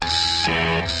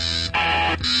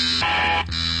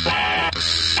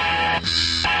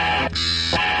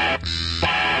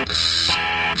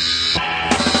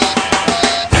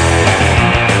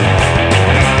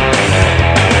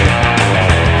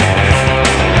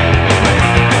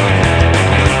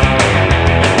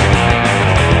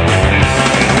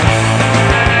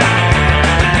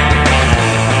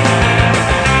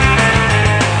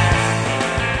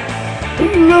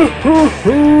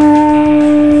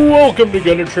Welcome to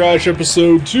Gunner Trash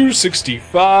episode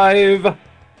 265,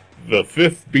 The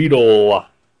Fifth Beatle,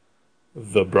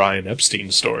 The Brian Epstein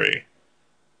Story,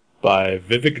 by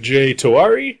Vivek J.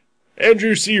 Tiwari,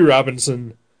 Andrew C.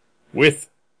 Robinson, with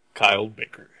Kyle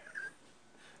Baker.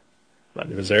 My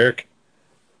name is Eric.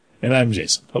 And I'm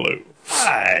Jason. Hello.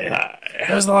 Hi.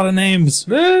 There's a lot of names.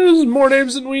 There's more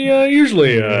names than we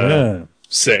usually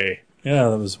say. Yeah,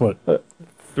 that was what?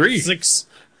 3. 6.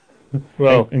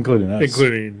 Well, including us.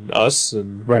 Including us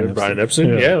and Brian Brian Epstein.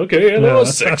 Epstein. Yeah. Yeah, okay, that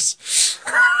was 6.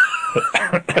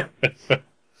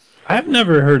 I've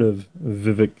never heard of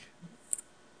Vivek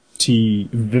J.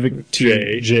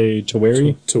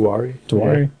 Tiwari.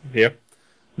 Tiwari. Yeah.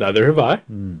 Neither have I.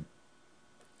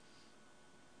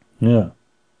 Yeah.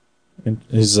 And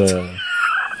his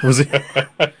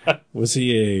was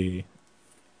he a?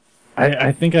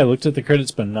 I think I looked at the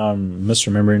credits, but now I'm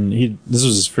misremembering. This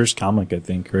was his first comic, I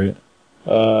think, right?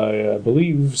 I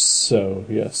believe so,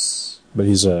 yes. But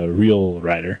he's a real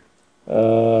writer.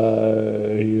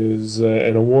 He is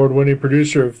an award-winning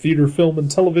producer of theater, film,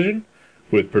 and television,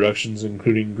 with productions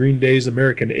including Green Day's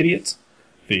American Idiot,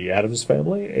 The Addams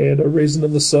Family, and A Raisin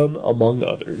in the Sun, among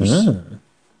others.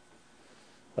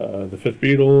 The Fifth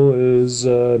Beatle is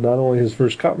not only his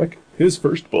first comic, his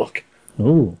first book.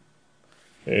 Oh.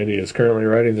 And he is currently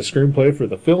writing the screenplay for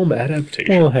the film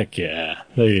adaptation. Well, heck yeah.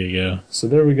 There you go. So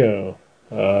there we go.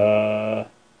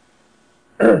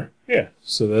 Yeah,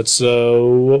 so that's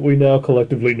what we now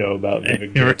collectively know about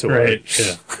Vivek J. Tiwari. Right.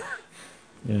 Yeah.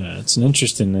 Yeah, it's an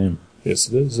interesting name. Yes,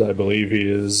 it is. I believe he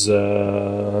is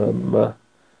Indian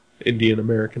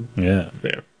American. Yeah.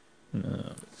 Yeah.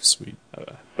 Sweet.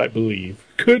 I believe.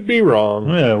 Could be wrong.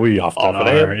 Yeah, we often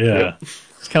are. Yeah. Yep.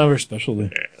 It's kind of our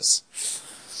specialty. Yes.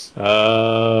 But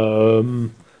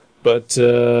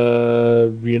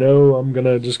I'm going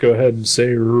to just go ahead and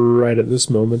say right at this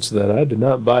moment that I did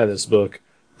not buy this book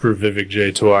for Vivek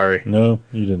J. Tiwari. No,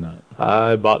 you did not.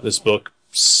 I bought this book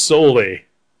solely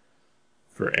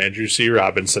for Andrew C.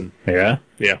 Robinson. Yeah?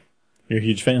 Yeah. You're a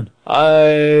huge fan. I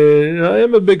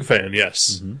am a big fan,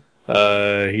 yes. Mm-hmm.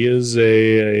 He is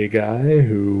a guy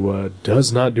who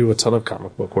does not do a ton of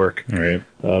comic book work. Right.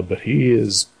 But he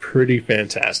is pretty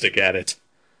fantastic at it.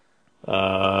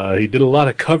 He did a lot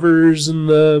of covers in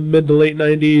the mid to late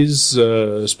 90s,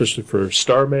 especially for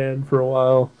Starman for a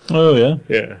while. Oh, yeah?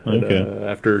 Yeah. And, Okay.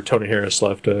 after Tony Harris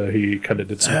left, he kind of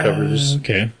did some covers.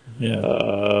 Okay. Yeah.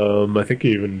 I think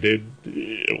he even did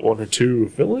 1 or 2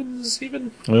 fill-ins,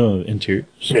 even. Oh, interior.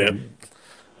 Yeah.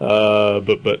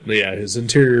 But yeah, his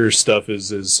interior stuff is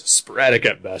sporadic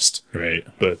at best. Right.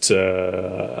 But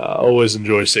I always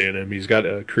enjoy seeing him. He's got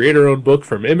a creator-owned book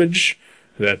from Image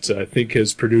that I think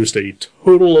has produced a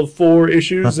total of 4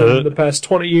 issues in the past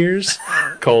 20 years,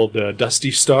 called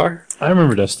Dusty Star. I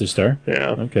remember Dusty Star.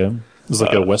 Yeah. Okay. It was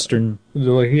like a Western.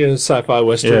 Like, yeah, sci-fi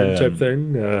Western Yeah. type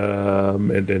thing. I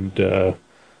mean,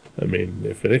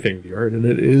 if anything, the art in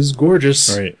it is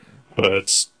gorgeous. Right. But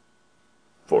it's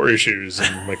 4 issues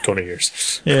in like 20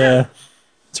 years. Yeah.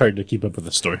 It's hard to keep up with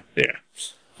the story. Yeah.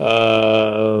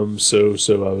 So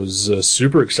I was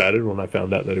super excited when I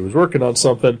found out that he was working on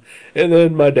something, and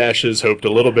then my dashes hoped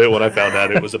a little bit when I found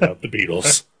out it was about the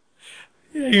Beatles.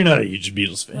 Yeah, you're not a huge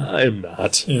Beatles fan. I'm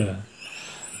not. Yeah.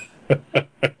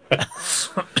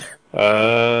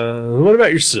 What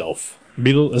about yourself?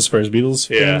 As far as Beatles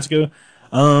Yeah. fans go?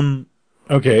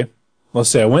 Okay. Let's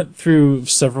say I went through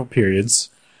several periods.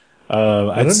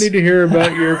 I don't need to hear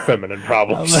about your feminine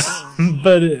problems.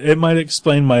 But it might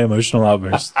explain my emotional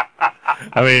outburst.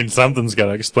 I mean, something's got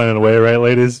to explain it away, right,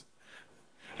 ladies?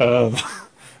 But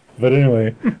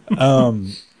anyway, I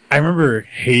remember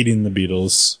hating the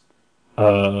Beatles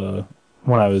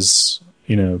when I was,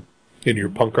 In your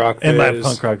punk rock phase? in my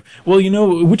punk rock. Well,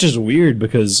 which is weird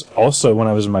because also when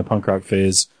I was in my punk rock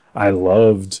phase, I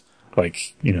loved,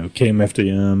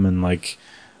 KMFDM and,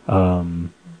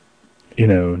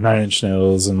 Nine Inch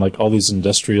Nails and all these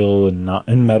industrial and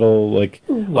metal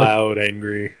Loud,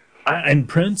 angry. and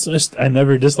Prince. I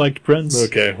never disliked Prince.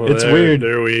 Okay, well, it's weird.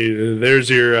 There's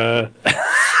your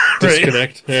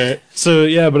disconnect. Right. So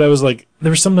yeah, but I was there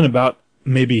was something about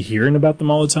maybe hearing about them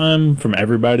all the time from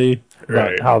everybody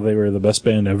about Right. how they were the best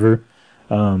band ever.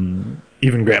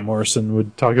 even Grant Morrison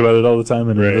would talk about it all the time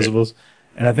in Right. Invisibles.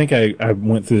 And I think I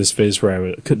went through this phase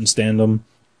where I couldn't stand them.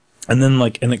 And then,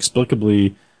 like,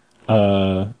 inexplicably,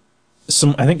 I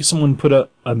think someone put a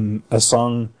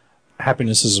song,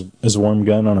 Happiness is a Warm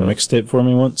Gun, on a mixtape for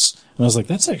me once. And I was like,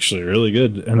 that's actually really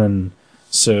good. And then,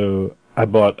 so I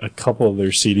bought a couple of their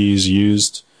CDs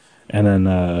used, and then,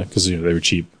 cause, they were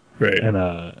cheap. Right. And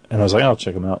I was like, I'll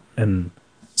check them out and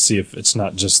see if it's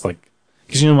not just like,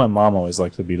 because my mom always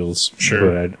liked the Beatles.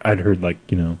 Sure. But I'd heard, like,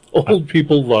 Old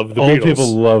people love the old Beatles.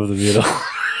 people love the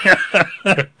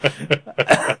Beatles.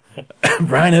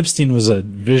 Brian Epstein was a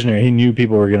visionary. He knew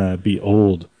people were gonna be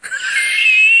old,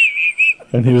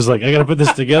 and he was like, I gotta put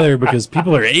this together because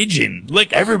people are aging.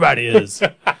 Like everybody is.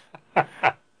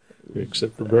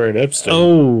 Except for Brian Epstein.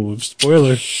 Oh,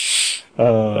 spoiler.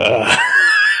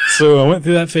 So I went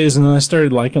through that phase, and then I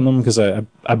started liking them because I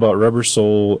bought Rubber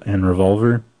Soul and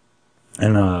Revolver,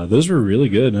 and those were really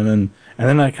good. And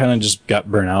then I kind of just got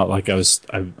burnt out. Like I was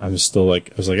still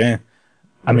like, eh.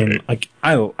 I mean, Right. like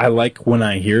I like when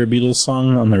I hear a Beatles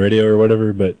song on the radio or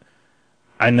whatever, but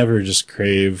I never just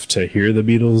crave to hear the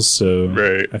Beatles. So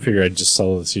Right. I figure I'd just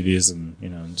sell the CDs and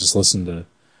just listen to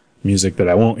music that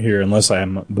I won't hear unless I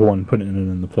am the one putting it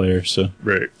in the player. So.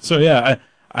 Right. So yeah,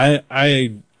 I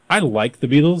like the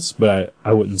Beatles, but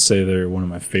I wouldn't say they're one of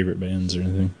my favorite bands or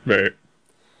anything. Right.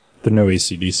 They're no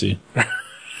AC/DC.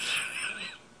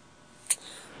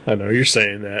 I know you're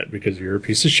saying that because you're a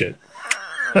piece of shit.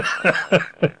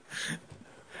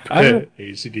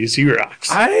 AC/DC rocks.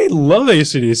 I love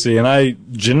AC/DC, and I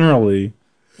generally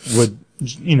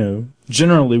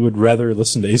would rather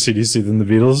listen to AC/DC than the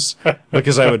Beatles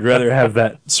because I would rather have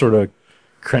that sort of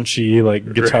crunchy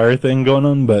like guitar thing going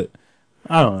on. But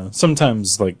I don't know.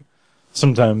 Sometimes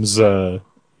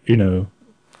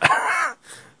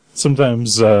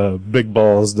Big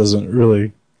Balls doesn't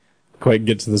really quite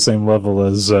get to the same level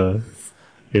as I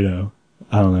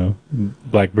don't know,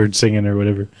 Blackbird Singing or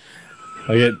whatever.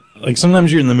 Like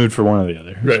sometimes you're in the mood for one or the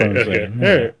other. That's Right. what I'm Okay.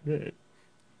 saying.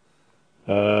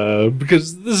 All right.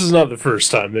 Because this is not the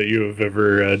first time that you have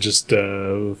ever just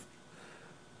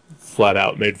flat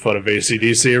out made fun of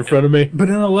AC/DC in front of me. But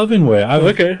in a loving way.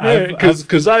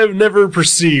 Because I have never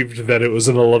perceived that it was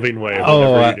in a loving way.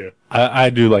 Whenever you do. I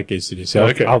do like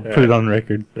AC/DC. I'll put it on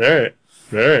record. All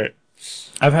right.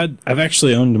 I've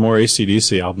actually owned more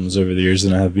AC/DC albums over the years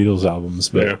than I have Beatles albums,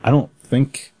 but Yeah. I don't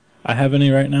think I have any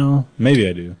right now. Maybe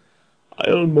I do. I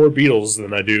own more Beatles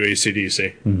than I do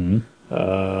AC/DC. Mm-hmm.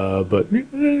 But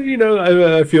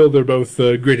I feel they're both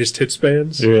greatest hits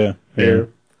bands. Yeah.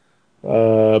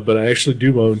 But I actually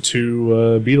do own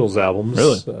two Beatles albums.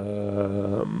 Really?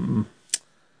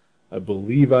 I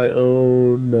believe I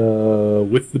own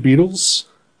With the Beatles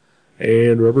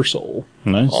and Rubber Soul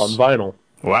Nice. on vinyl.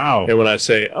 Wow. And when I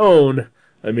say own,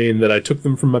 I mean that I took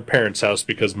them from my parents' house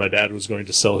because my dad was going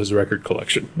to sell his record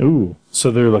collection. Ooh. So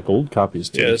they're like old copies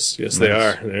too. Yes, Nice. they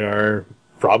are. They are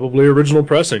probably original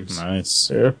pressings.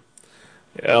 Nice. Yeah.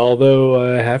 Although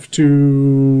I have to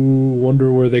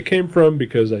wonder where they came from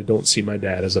because I don't see my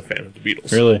dad as a fan of the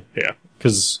Beatles. Really? Yeah.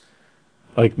 Because,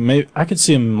 like, maybe I could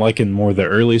see him liking more the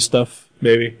early stuff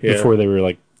Maybe. Yeah. before they were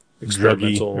like druggy,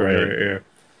 Experimental. right?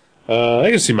 Yeah. I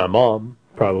can see my mom.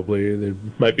 Probably. It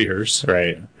might be hers.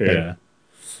 Right. Yeah.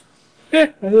 Yeah,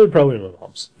 they're probably my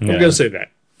mom's. I'm Yeah. going to say that.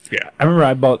 Yeah. I remember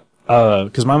I bought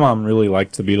because my mom really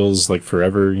liked the Beatles like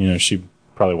forever. She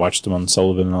probably watched them on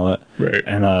Sullivan and all that. Right.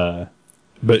 And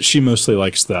but she mostly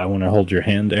likes the I Want to Hold Your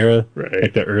Hand era, Right.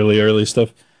 like the early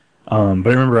stuff. But I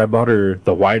remember I bought her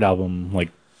the White Album like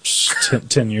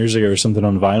 10 years ago or something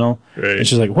on vinyl, Right. and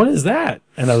she's like, "What is that?"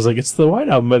 And I was like, "It's the White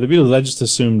Album by the Beatles." I just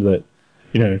assumed that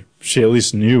she at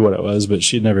least knew what it was, but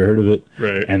she'd never heard of it.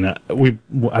 Right. And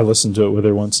I listened to it with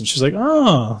her once, and she's like,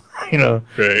 "Oh,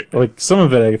 Right. like some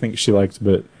of it I think she liked,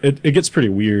 but it gets pretty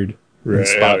weird in Right.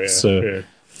 spots." Oh, yeah.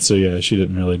 So yeah, she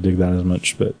didn't really dig that as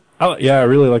much. But I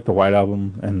really like the White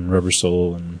Album and Rubber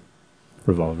Soul and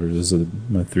Revolver. Those are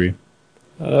my three.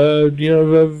 I've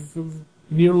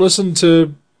listened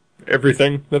to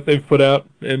everything that they've put out,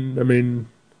 and I mean,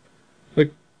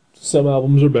 like some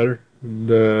albums are better, and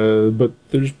but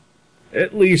there's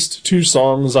at least two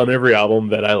songs on every album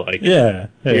that I like. Yeah.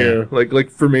 Like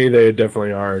for me, they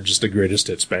definitely are just a greatest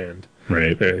hits band.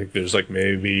 Right. I think there's like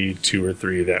maybe two or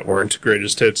three that weren't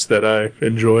greatest hits that I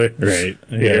enjoy. Right.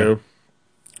 Yeah.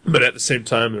 But at the same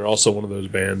time, they're also one of those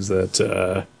bands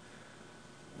that,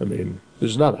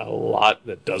 there's not a lot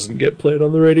that doesn't get played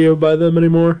on the radio by them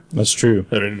anymore. That's true.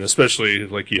 I mean, especially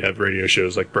like you have radio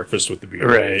shows like Breakfast with the Beatles.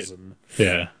 Right. And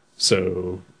Yeah.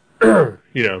 so,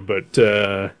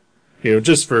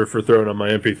 just for throwing on my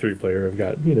MP3 player, I've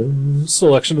got, a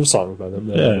selection of songs by them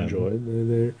that I Yeah. enjoy.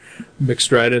 They're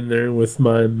mixed right in there with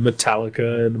my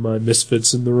Metallica and my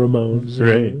Misfits and the Ramones.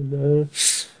 Right. And,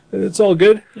 it's all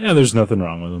good. Yeah, there's nothing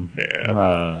wrong with them.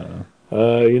 Yeah.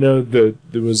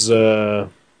 There was a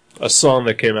song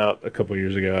that came out a couple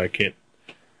years ago. I can't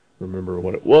remember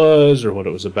what it was or what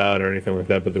it was about or anything like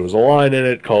that, but there was a line in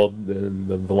it and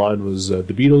the line was, "The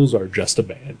Beatles are just a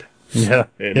band." Yeah.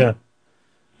 And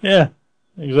Yeah,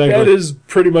 exactly. that is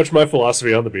pretty much my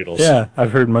philosophy on the Beatles. Yeah,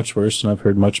 I've heard much worse and I've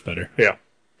heard much better. Yeah.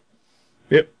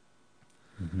 Yep.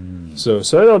 Mm-hmm. So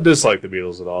I don't dislike the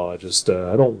Beatles at all. I just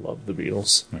I don't love the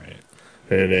Beatles. Right.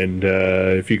 And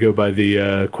if you go by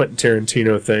the Quentin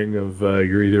Tarantino thing of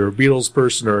you're either a Beatles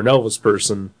person or an Elvis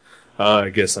person, I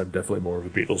guess I'm definitely more of a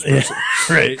Beatles person.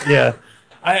 Right. Yeah.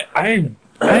 I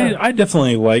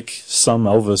definitely like some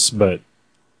Elvis, but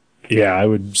yeah, I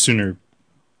would sooner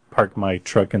park my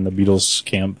truck in the Beatles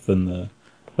camp than the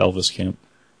Elvis camp.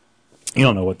 You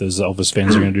don't know what those Elvis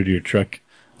fans are going to do to your truck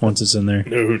once it's in there.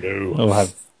 No. It'll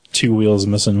have 2 wheels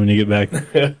missing when you get back.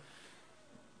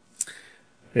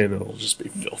 And it'll just be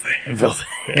filthy.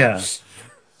 Yeah.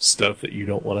 Stuff that you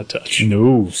don't want to touch.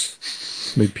 No.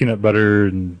 Maybe peanut butter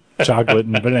and chocolate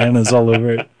and bananas all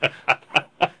over it.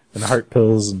 And heart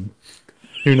pills and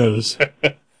who knows.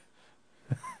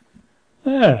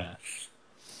 Yeah.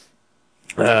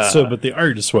 But the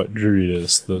art is what drew you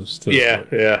to those. Yeah.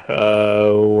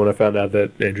 When I found out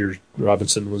that Andrew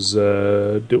Robinson was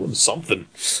doing something,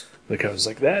 I was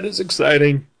like, that is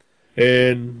exciting.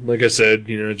 And like I said,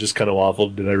 it just kind of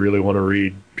waffled. Did I really want to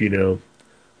read,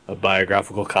 a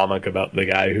biographical comic about the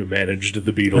guy who managed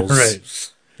the Beatles? Right.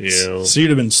 So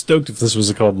you'd have been stoked if this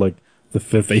was called, like, the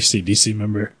 5th AC/DC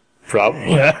member.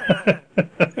 Probably. Yeah.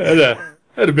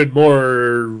 I'd have been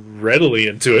more readily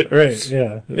into it. Right,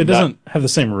 yeah. It doesn't have the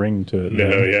same ring to it.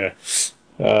 No,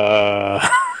 yeah.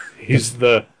 He's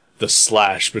the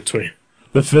slash between.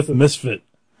 The 5th misfit.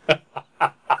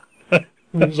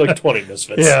 There's like 20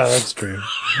 misfits. Yeah, that's true.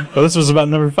 Well, this was about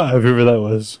number 5, whoever that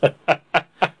was.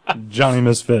 Johnny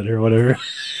Misfit or whatever.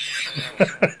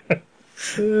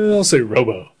 I'll say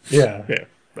Robo. Yeah. Yeah.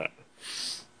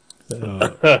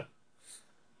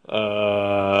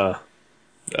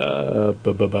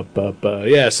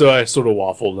 Yeah, so I sort of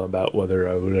waffled about whether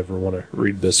I would ever want to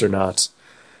read this or not.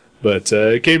 But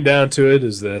it came down to it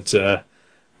is that,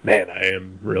 man, I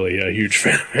am really a huge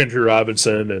fan of Andrew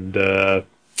Robinson, and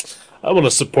I want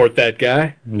to support that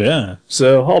guy. Yeah.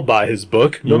 So I'll buy his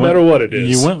book, no matter what it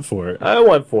is. You went for it. I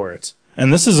went for it.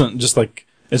 And this isn't just like,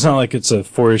 it's not like it's a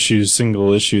 4-issue,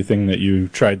 single issue thing that you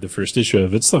tried the first issue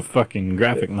of. It's a fucking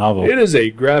graphic novel. It is a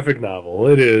graphic novel.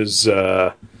 It is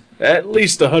at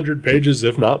least 100 pages,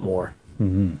 if not more.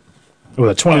 Mm-hmm. With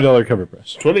a $20 cover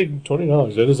price.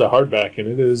 $20. It is a hardback, and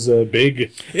it is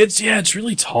big. It's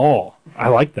really tall. I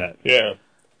like that. Yeah.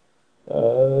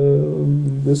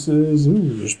 This is...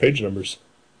 there's page numbers.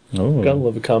 Oh. Gotta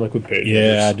love a comic with page numbers.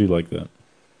 Yeah, I do like that.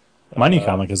 My new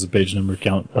comic has a page number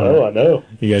count. Oh, I know.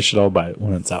 You guys should all buy it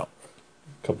when it's out.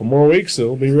 A couple more weeks,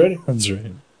 it'll be ready. That's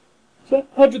right. So,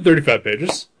 135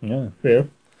 pages. Yeah. Yeah.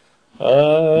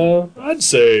 I'd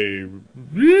say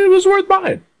it was worth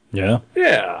buying. Yeah.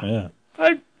 Yeah. Yeah.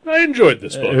 I enjoyed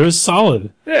this book. It was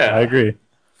solid. Yeah. I agree.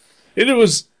 It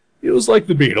was like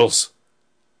the Beatles.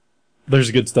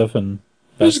 There's good stuff and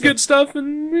There's good stuff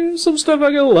and some stuff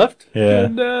I got left. Yeah.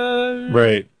 And,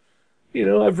 right.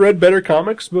 I've read better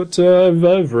comics, but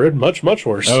I've read much, much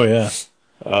worse. Oh, yeah.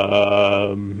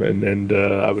 And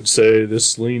I would say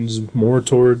this leans more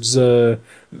towards,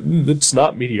 it's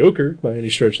not mediocre by any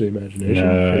stretch of the imagination.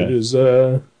 No. It is,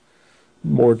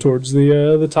 more towards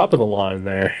the top of the line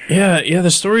there. Yeah,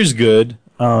 the story's good.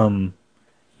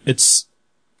 It's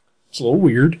a little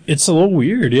weird. It's a little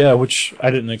weird, yeah, which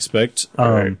I didn't expect.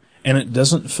 Right. And it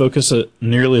doesn't focus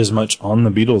nearly as much on the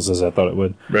Beatles as I thought it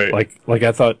would. Right. Like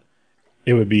I thought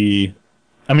it would be.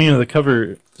 I mean, the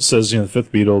cover says, the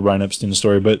fifth Beatle, Brian Epstein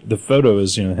story, but the photo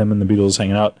is, him and the Beatles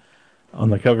hanging out on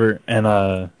the cover, and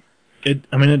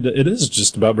it is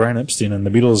just about Brian Epstein, and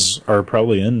the Beatles are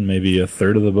probably in maybe a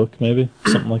third of the book, maybe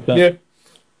something like that. Yeah.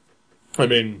 I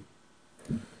mean,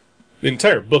 the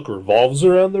entire book revolves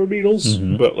around the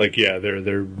Beatles, but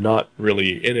they're not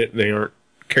really in it. They aren't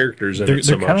characters in it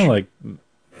so much.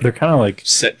 They're kind of like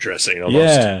set dressing almost.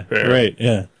 Yeah, right,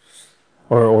 yeah.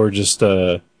 Or just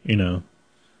sidekick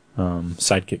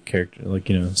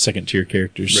character, second tier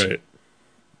characters. Right.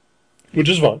 Which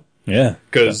is fun. Yeah.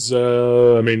 Because,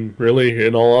 really,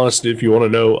 in all honesty, if you want to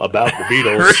know about the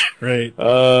Beatles, right.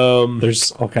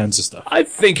 There's all kinds of stuff. I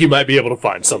think you might be able to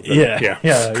find something. Yeah.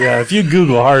 If you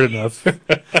Google hard enough,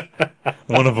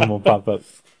 one of them will pop up.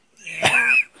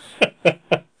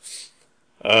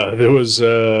 There was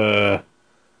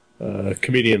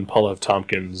comedian Paul F.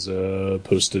 Tompkins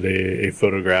posted a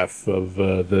photograph of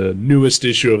the newest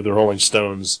issue of the Rolling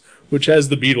Stones, which has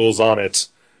the Beatles on it,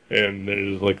 and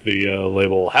there's like the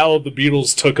label, "How the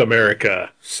Beatles Took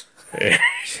America." And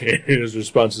his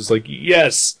response is like,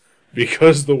 "Yes,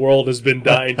 because the world has been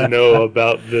dying to know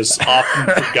about this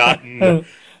often forgotten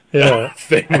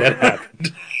thing that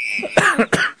happened."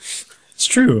 It's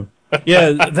true.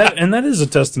 Yeah, that is a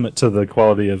testament to the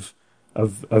quality of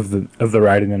the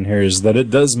writing in here, is that it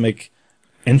does make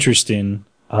interesting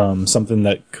something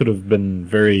that could have been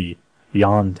very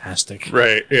yawn-tastic.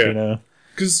 Right, yeah. You know?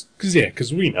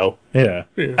 Because we know. Yeah.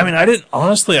 Yeah. I mean, I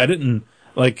didn't,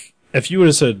 like, if you would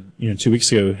have said, 2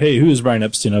 weeks ago, hey, who is Brian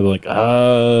Epstein? I'd be like,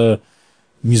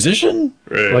 musician?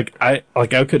 Right. I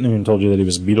couldn't even told you that he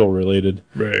was Beatle related.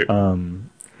 Right.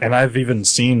 And I've even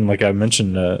seen, like I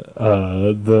mentioned, the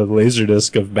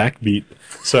Laserdisc of Backbeat,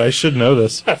 so I should know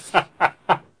this.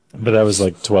 But I was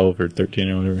like 12 or 13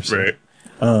 or whatever. So. Right.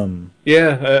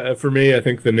 For me, I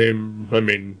think the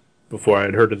name, before I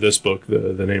had heard of this book,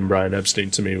 the name Brian Epstein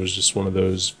to me was just one of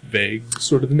those vague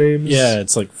sort of names. Yeah,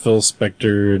 it's like Phil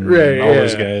Spector and all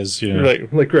those guys. You know.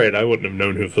 Right, I wouldn't have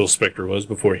known who Phil Spector was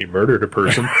before he murdered a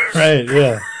person. Right,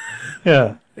 yeah.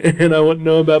 Yeah. And I wouldn't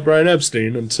know about Brian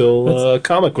Epstein until a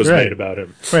comic was made about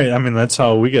him. Right, I mean, that's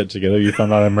how we get together. You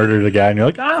found out I murdered a guy, and you're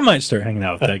like, I might start hanging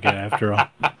out with that guy after all.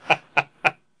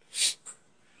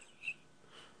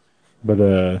 But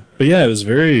yeah, it was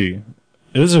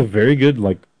a very good,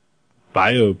 like,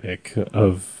 biopic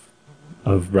of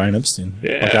Brian Epstein.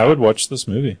 Yeah. Like, I would watch this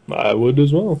movie. I would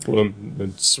as well.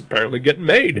 It's apparently getting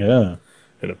made. Yeah.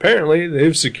 And apparently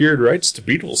they've secured rights to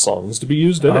Beatles songs to be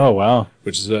used in it. Oh, wow.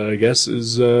 Which is, I guess,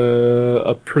 is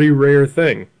a pretty rare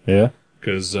thing. Yeah.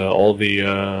 Because all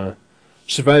the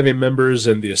surviving members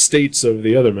and the estates of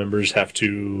the other members have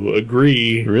to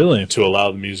agree Really? to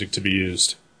allow the music to be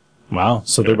used. Wow.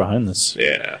 So they're behind this.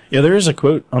 Yeah. Yeah, there is a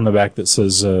quote on the back that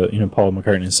says, Paul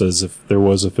McCartney says if there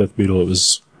was a fifth Beatle, it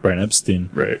was Brian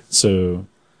Epstein. Right. So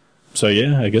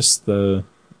yeah, I guess I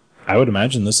would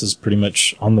imagine this is pretty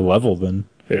much on the level then.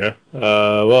 Yeah.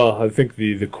 Well, I think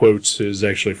the quote is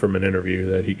actually from an interview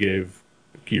that he gave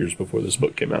years before this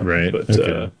book came out. Right. But,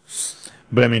 okay.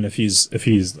 But I mean, if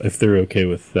they're okay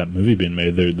with that movie being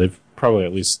made, they've probably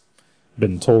at least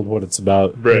been told what it's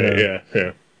about. Right.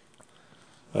 Yeah.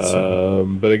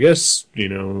 But I guess,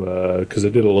 because I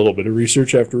did a little bit of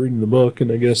research after reading the book,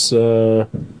 and I guess, not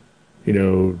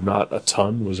a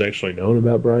ton was actually known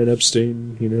about Brian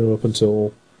Epstein, up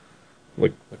until,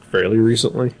 like fairly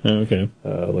recently. Oh, okay.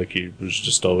 Like he was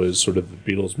just always sort of the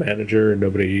Beatles manager and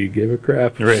nobody gave a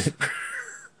crap. Right.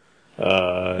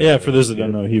 Yeah, for those that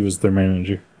don't know, he was their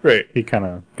manager. Right. He kind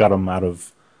of got them out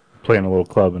of playing a little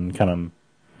club and kind of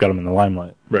got them in the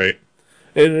limelight. Right.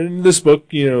 And in this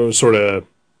book, sort of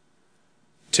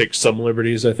takes some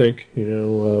liberties, I think,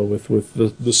 with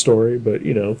the story, but,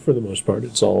 for the most part,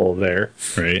 it's all there.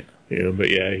 Right. But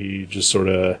yeah, he just sort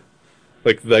of,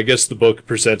 like, I guess the book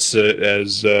presents it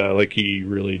as, like, he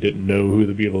really didn't know who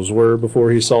the Beatles were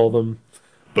before he saw them,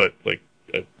 but, like,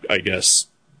 I guess,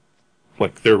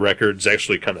 like, their records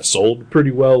actually kind of sold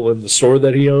pretty well in the store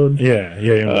that he owned.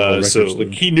 Yeah. So,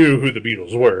 like, he knew who the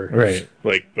Beatles were. Right.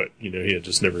 Like, but, he had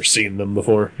just never seen them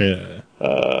before. Yeah.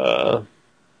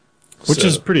 Which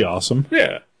is pretty awesome.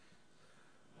 Yeah.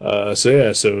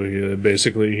 So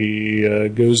basically he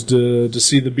goes to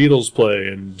see the Beatles play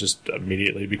and just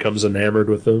immediately becomes enamored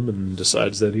with them and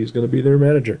decides that he's going to be their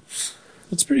manager.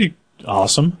 That's pretty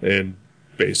awesome. And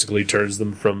basically turns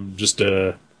them from just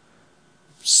a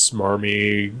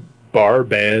smarmy bar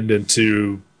band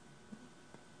into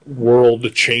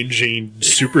world-changing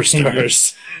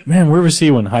superstars. Man, where was he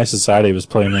when High Society was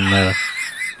playing in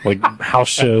like house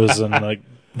shows and like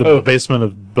the basement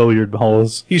of billiard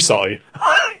halls? He saw you.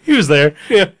 He was there.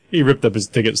 Yeah. He ripped up his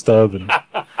ticket stub and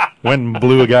went and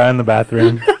blew a guy in the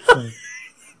bathroom.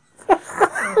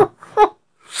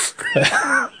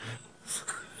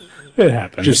 It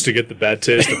happened. Just to get the bad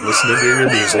taste of listening to your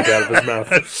music out of his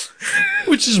mouth.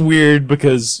 Which is weird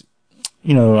because,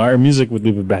 our music would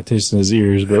leave a bad taste in his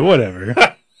ears, but whatever.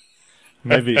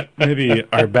 Maybe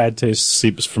our bad taste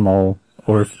seeps from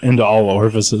into all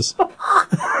orifices.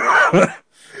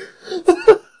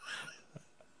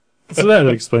 So that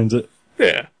explains it.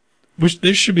 Yeah. Which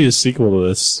there should be a sequel to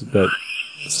this that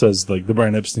says like the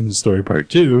Brian Epstein story part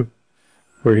 2,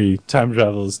 where he time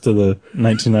travels to the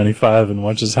 1995 and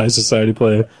watches High Society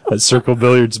play at Circle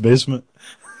Billiards basement.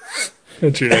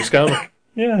 That's your next comic.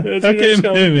 Yeah. That's Okay,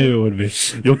 maybe it would be.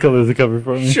 You'll color the cover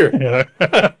for me. Sure. Yeah.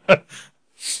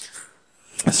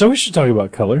 So we should talk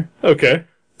about color. Okay.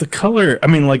 The color, I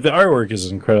mean, like, the artwork is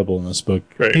incredible in this book.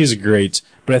 Right. He's great,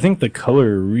 but I think the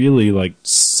color really, like,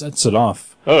 sets it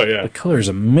off. Oh, yeah. The color is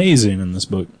amazing in this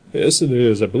book. Yes, it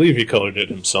is. I believe he colored it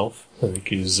himself. I think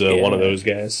he's one of those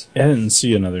guys. I didn't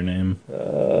see another name.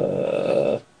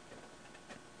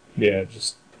 Yeah,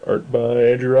 just art by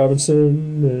Andrew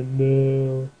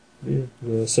Robinson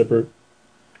and separate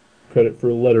credit for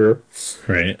a letterer.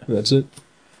 Right. That's it.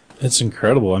 It's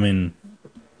incredible. I mean,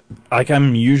 like,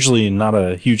 I'm usually not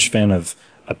a huge fan of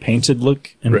a painted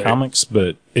look in Right. comics,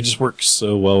 but it just works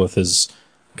so well with his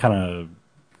kind of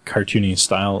cartoony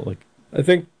style. Like, I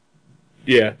think,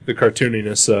 yeah, the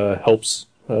cartooniness helps.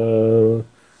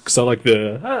 Because I like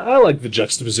the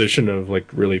juxtaposition of like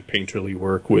really painterly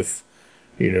work with,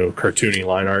 cartoony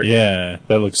line art. yeah,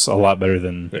 that looks a lot better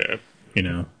than,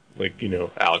 Yeah. Like,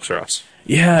 Alex Ross.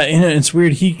 Yeah, and it's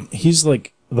weird. He's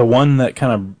like the one that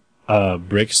kind of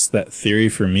breaks that theory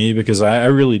for me, because I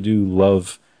really do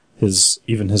love his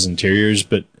interiors,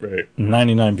 but Right.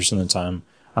 99% of the time,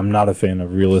 I'm not a fan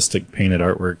of realistic painted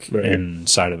artwork Right.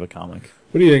 inside of a comic.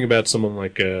 What do you think about someone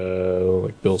like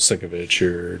Bill Sienkiewicz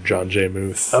or John J.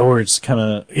 Muth? Or it's kind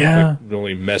of, yeah, Like,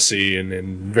 really messy and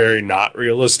very not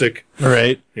realistic.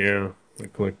 right. Yeah.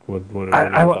 Like what are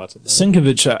your thoughts on that?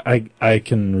 Sienkiewicz, I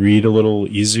can read a little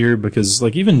easier, because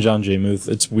like even John J. Muth,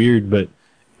 it's weird, but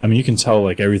I mean, you can tell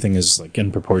like everything is like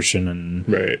in proportion, and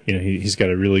Right. he's got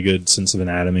a really good sense of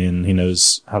anatomy, and he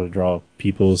knows how to draw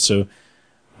people. So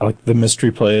I like the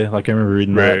mystery play. Like, I remember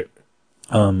reading Right.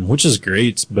 that, which is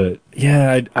great. But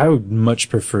yeah, I would much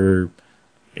prefer,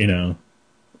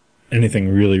 anything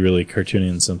really, really cartoony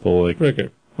and simple. Okay.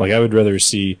 Like I would rather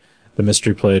see the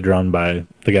mystery play drawn by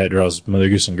the guy that draws Mother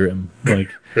Goose and Grimm. Like,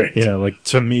 Right. like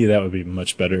to me that would be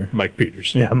much better. Mike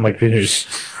Peters. Yeah, Mike Peters.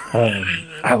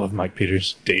 I love Mike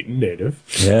Peters. Dayton native.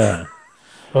 Yeah.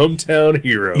 Hometown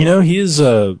hero. He is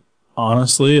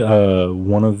honestly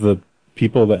one of the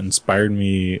people that inspired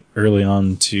me early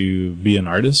on to be an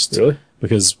artist. Really?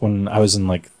 Because when I was in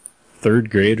like 3rd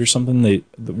grade or something,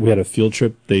 we had a field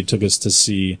trip. They took us to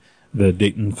see the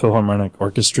Dayton Philharmonic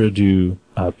Orchestra do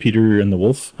Peter and the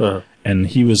Wolf, Uh-huh. and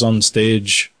he was on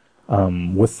stage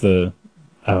with the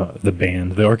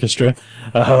band, the orchestra,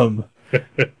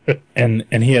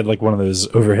 and he had like one of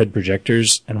those overhead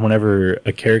projectors, and whenever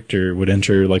a character would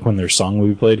enter, like when their song would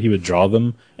be played, he would draw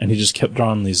them, and he just kept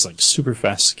drawing these like super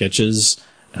fast sketches.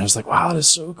 And I was like, wow, that is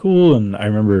so cool. And I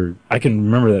can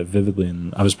remember that vividly.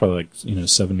 And I was probably like,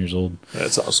 7 years old.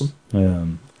 That's awesome. Yeah.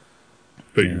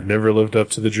 But you never lived up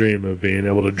to the dream of being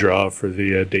able to draw for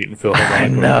the Dayton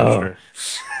Philharmonic know.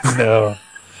 Orchestra. No.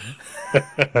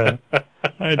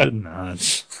 I did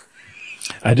not.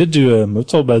 I did do a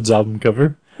Motel Beds album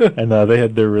cover, and they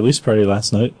had their release party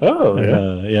last night. Oh,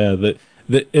 And, yeah.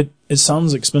 it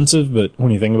sounds expensive, but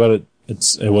when you think about it,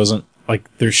 it wasn't like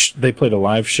they played a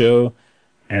live show,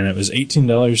 and it was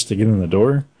 $18 to get in the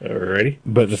door. Alrighty.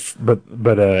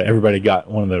 But everybody got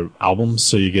one of the albums,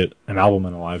 so you get an album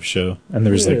and a live show, and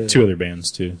there was like 2 other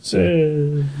bands too. So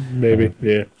Maybe,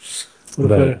 yeah.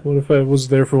 What if I was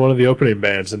there for one of the opening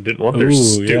bands and didn't want their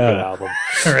stupid album?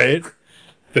 right?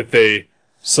 That they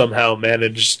somehow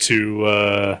managed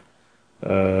to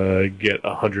get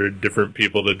 100 different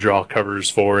people to draw covers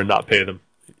for and not pay them.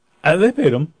 They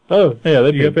paid them. Oh, Yeah,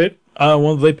 they you got paid?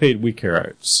 Well, they paid We Care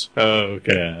Arts. Oh,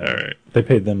 okay. Yeah. All right. They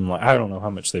paid them like, I don't know how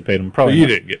much they paid them. But Probably you not.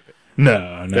 didn't get paid.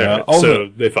 No. All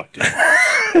right, they fucked you.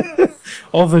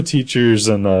 All the teachers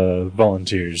and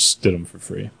volunteers did them for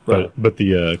free, Right. but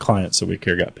the clients that We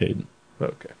Care got paid.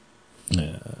 Okay.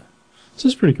 Yeah, so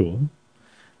it's pretty cool.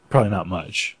 Probably not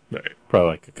much. All right. Probably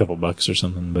like a couple bucks or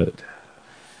something, but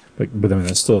I mean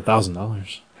that's still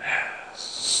 $1,000.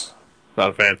 Not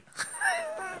a fan.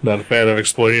 Not a fan of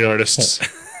exploiting artists.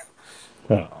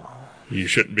 Oh. You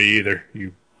shouldn't be either,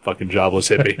 you fucking jobless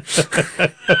hippie.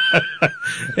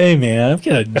 Hey man, I've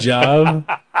got a job.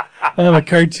 I'm a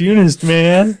cartoonist,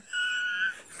 man.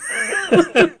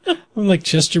 I'm like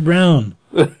Chester Brown.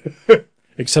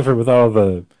 Except for with all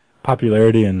the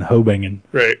popularity and hoe banging.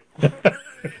 Right.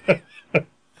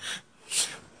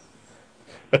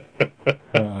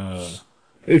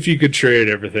 If you could trade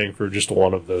everything for just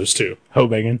one of those two. Hoe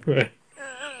banging. Right.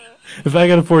 If I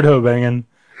could afford hoe banging,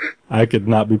 I could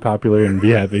not be popular and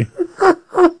be happy.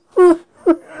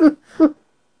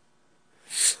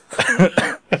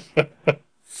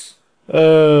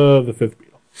 The Fifth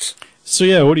Beatle. So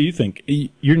yeah, what do you think?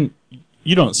 You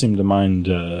don't seem to mind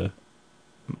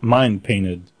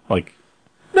painted like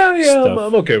No, yeah, stuff.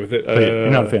 I'm okay with it. but you're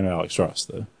not a fan of Alex Ross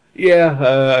though.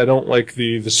 Yeah, I don't like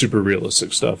the super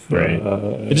realistic stuff. Right.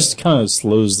 It just kind of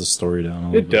slows the story down a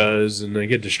little It bit. does, and I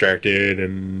get distracted,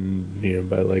 and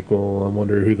by like, well, I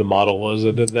wonder who the model was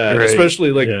that did that. Right.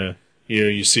 Especially like, Yeah.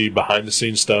 you see behind the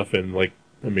scenes stuff, and like,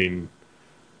 I mean,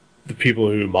 the people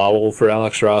who model for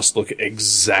Alex Ross look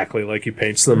exactly like he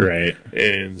paints them, Right.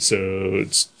 and so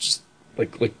it's just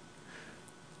like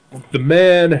the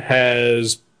man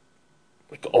has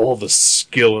like all the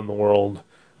skill in the world,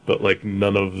 but like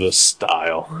none of the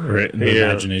style. Right. The Yeah.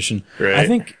 imagination. Right. I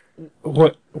think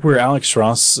where Alex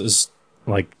Ross is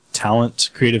like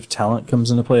creative talent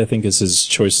comes into play, I think is his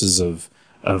choices of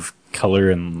color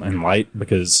and light,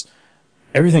 because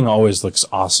everything always looks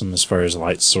awesome as far as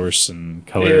light source and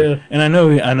color. Yeah. And I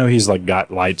know he's like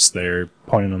got lights there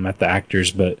pointing them at the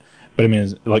actors, but I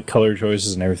mean, like color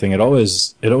choices and everything, it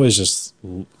always just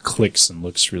clicks and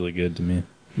looks really good to me.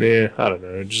 Yeah, I don't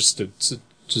know. It's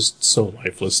just so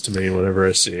lifeless to me whenever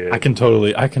I see it. I can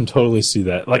totally see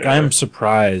that. Like, Yeah. I'm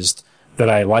surprised that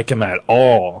I like him at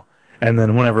all. And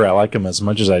then whenever I like him as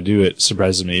much as I do, it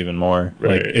surprises me even more.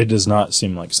 Right. Like, it does not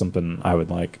seem like something I would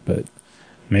like, but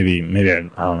maybe I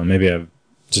don't know, maybe I've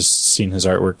just seen his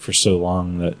artwork for so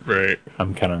long that Right.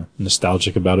 I'm kind of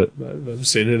nostalgic about it. I've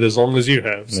seen it as long as you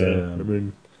have. So, Yeah. I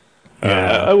mean,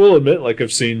 I will admit, like,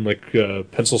 I've seen like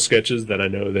pencil sketches that I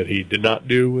know that he did not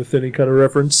do with any kind of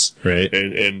reference, Right.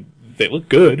 and they look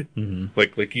good. Mm-hmm.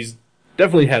 Like he's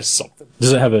definitely has something.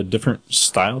 Does it have a different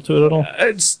style to it at all?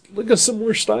 It's like a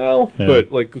similar style, Yeah.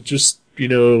 but like just like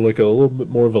a little bit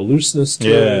more of a looseness to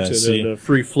Yeah, it, see. and a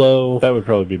free flow. That would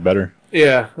probably be better.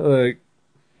 Yeah, like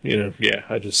yeah.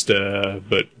 I just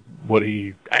but what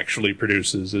he actually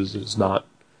produces is not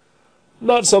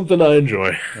something I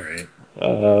enjoy. Right.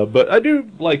 But I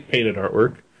do like painted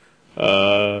artwork.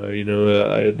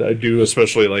 I do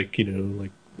especially like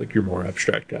like your more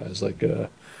abstract guys like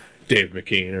Dave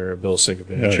McKean or Bill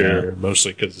Sinkovich, Oh, yeah.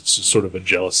 mostly because it's just sort of a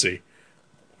jealousy.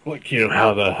 Like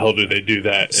how the hell do they do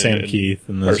that? Sam Keith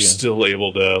and are those guys. still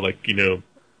able to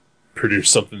produce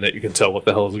something that you can tell what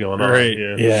the hell is going on. Right.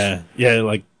 Yeah.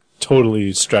 Like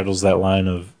totally straddles that line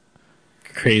of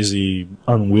crazy,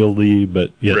 unwieldy,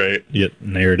 but Right. yet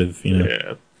narrative.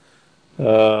 Yeah.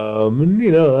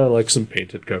 And I like some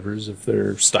painted covers if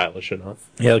they're stylish enough.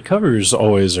 Yeah, the covers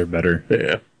always are better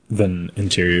Yeah. than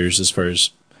interiors as far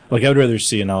as like I'd rather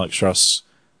see an Alex Ross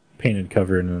painted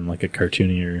cover than like a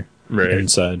cartoonier Right.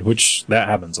 inside, which that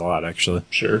happens a lot actually.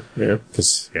 Sure. Yeah.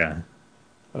 Because yeah,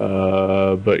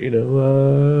 But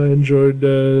I enjoyed.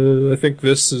 I think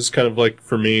this is kind of like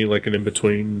for me, like an in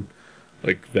between,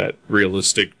 like that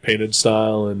realistic painted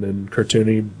style and then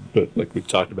cartoony. But like we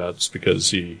talked about, it's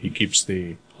because he keeps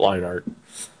the line art,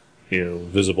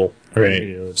 visible. Right.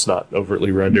 It's not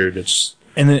overtly rendered. It's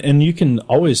and you can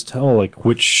always tell like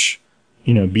which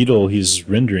beetle he's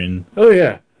rendering, oh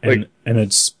yeah, like and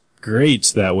it's great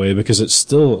that way because it's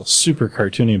still super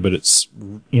cartoony, but it's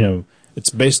it's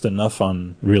based enough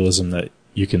on realism that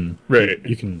you can Right.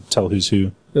 you can tell who's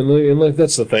who. and like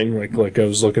that's the thing. Like I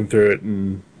was looking through it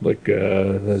and like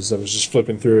as I was just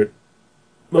flipping through it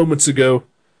moments ago,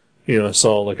 I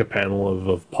saw like a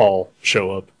panel of Paul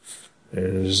show up, and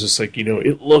it was just like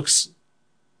it looks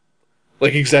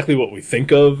like exactly what we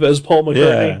think of as Paul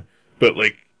McCartney, Yeah. but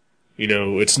like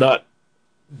it's not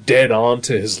dead on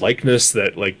to his likeness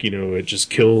that like it just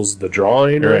kills the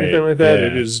drawing or Right, anything like that. yeah.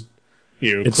 It is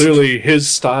It's- clearly his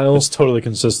style. It's totally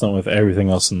consistent with everything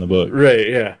else in the book. Right,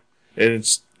 yeah. And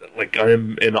it's like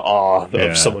I'm in awe of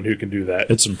Yeah. someone who can do that.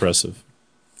 It's impressive.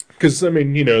 Because, I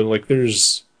mean, like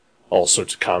there's all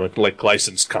sorts of like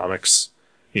licensed comics,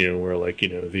 where like,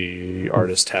 the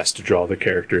artist has to draw the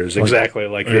characters exactly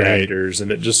like the Right. actors,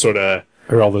 and it just sort of,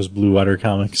 Or all those Blue Water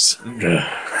comics.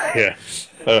 yeah.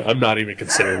 I'm not even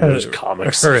considering those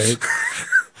comics. Right.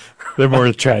 They're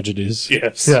more tragedies.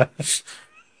 Yes. Yeah.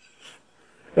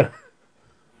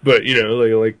 But,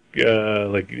 like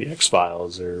the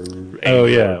X-Files or Oh Angel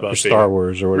yeah. or Or Buffy. Star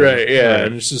Wars or whatever. Right, yeah, Right.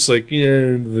 and it's just like,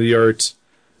 the art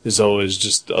is always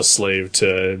just a slave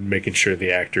to making sure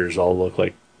the actors all look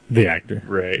like The actor.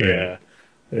 right, Right. yeah,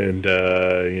 and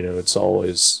it's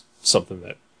always something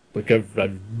that like I've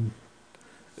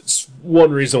it's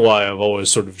one reason why I've always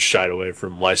sort of shied away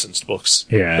from licensed books,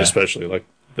 Yeah. especially like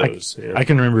those. I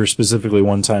can remember specifically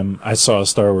one time I saw a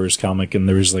Star Wars comic and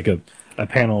there was like a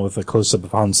panel with a close-up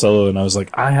of Han Solo, and I was like,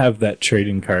 I have that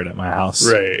trading card at my house.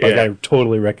 Right, Like, yeah. I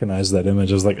totally recognized that image.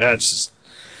 I was like, that's just...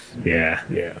 Yeah.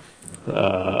 Yeah.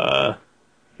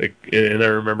 And I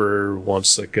remember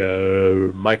once,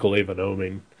 Michael Avon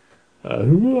Oeming,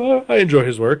 who I enjoy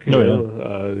his work.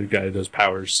 The guy who does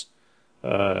Powers.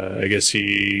 I guess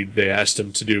they asked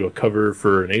him to do a cover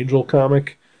for an Angel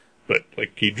comic, but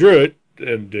like he drew it,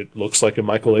 and it looks like a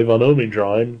Michael Avon Oeming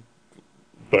drawing,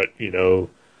 but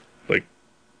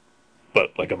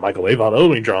like a Michael Avon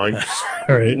Oeming drawing,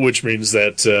 Right. which means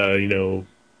that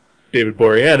David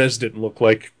Boreanaz didn't look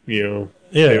like David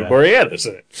Boreanaz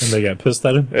in it, And they got pissed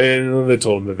at him? and they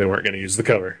told him that they weren't going to use the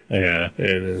cover, Yeah. and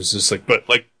it was just like, but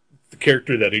like the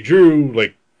character that he drew,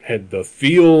 like had the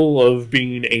feel of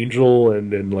being Angel,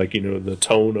 and like the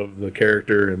tone of the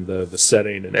character and the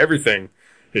setting and everything.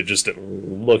 It just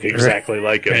didn't look exactly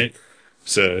like him. Right.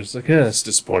 So it's like, it's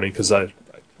disappointing because I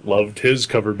loved his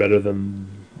cover better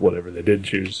than whatever they did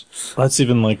choose. That's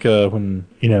even like when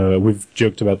we've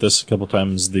joked about this a couple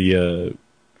times. The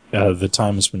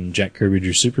times when Jack Kirby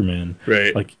drew Superman,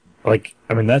 Right. Like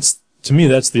I mean, that's to me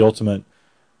that's the ultimate.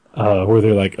 Where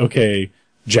they're like, okay,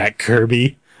 Jack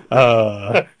Kirby, we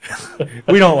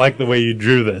don't like the way you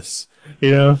drew this.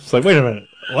 It's like, wait a minute,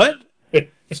 what?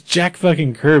 It's Jack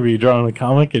fucking Kirby drawing a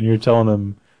comic, and you're telling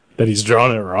him that he's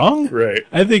drawing it wrong? Right.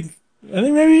 I think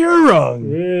maybe you're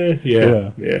wrong.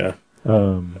 Yeah.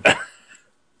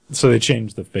 So they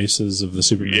changed the faces of the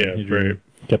Superman. Yeah, He drew, right.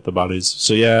 kept the bodies.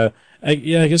 So I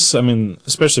guess, I mean,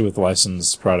 especially with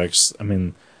licensed products, I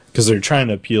mean, because they're trying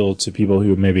to appeal to people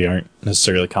who maybe aren't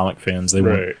necessarily comic fans. They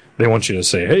want you to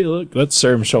say, hey, look, that's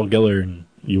Sarah Michelle Gellar, and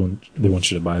they want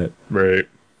you to buy it. Right.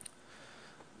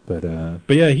 But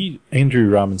yeah, Andrew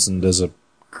Robinson does a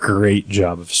great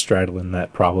job of straddling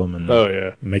that problem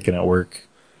and making it work.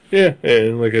 Yeah,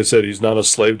 and like I said, he's not a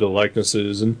slave to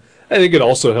likenesses, and I think it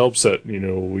also helps that,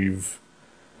 we've,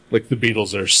 like, the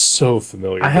Beatles are so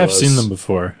familiar I to have us. seen them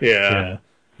before. Yeah.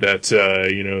 That,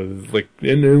 like,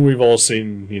 and we've all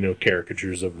seen,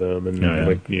 caricatures of them, and,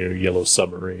 like, Yellow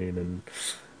Submarine, and,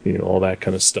 all that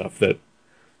kind of stuff that,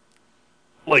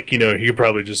 like, you could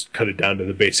probably just cut it down to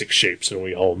the basic shapes, and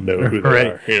we all know who they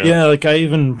are. Yeah, like, I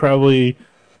even probably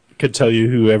could tell you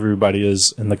who everybody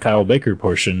is in the Kyle Baker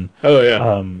portion. Oh,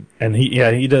 yeah. And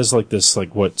he does, like, this,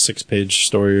 like, 6-page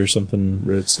story or something.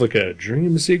 It's like a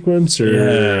dream sequence, or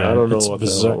I don't know what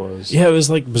bizarre. the hell it was. Yeah, it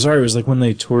was, like, bizarre. It was, like, when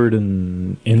they toured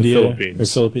in India.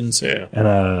 Philippines. Yeah.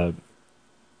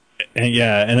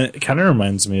 And it kind of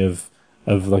reminds me of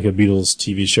like a Beatles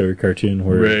TV show or cartoon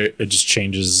where it just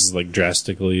changes, like,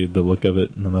 drastically the look of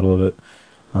it in the middle of it.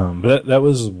 But that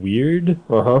was weird.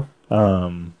 Uh-huh.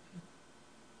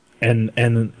 And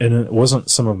it wasn't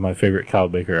some of my favorite Kyle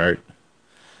Baker art.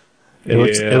 It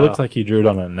looked like he drew it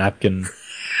on a napkin,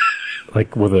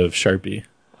 like with a Sharpie.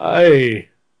 I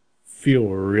feel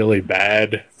really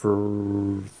bad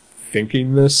for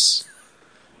thinking this,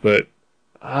 but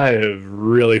I have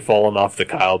really fallen off the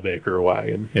Kyle Baker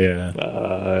wagon. Yeah.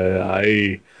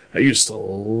 I used to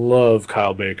love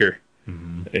Kyle Baker,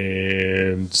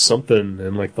 and something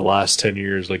in like the last 10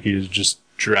 years, like he's just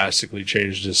drastically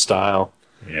changed his style.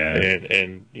 Yeah.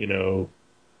 And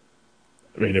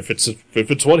I mean, if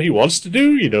it's what he wants to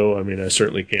do, I mean, I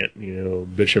certainly can't,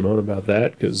 bitch him on about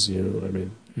that, because, I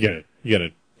mean, you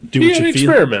gotta do what you feel.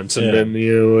 Experiments and then,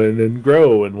 and then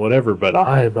grow and whatever, but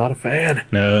I am not a fan.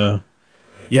 No.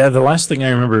 Yeah, the last thing I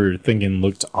remember thinking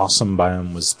looked awesome by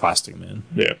him was Plastic Man.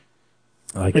 Yeah.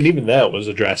 Like, and even that was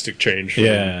a drastic change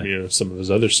from, some of his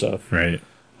other stuff. Right.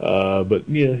 But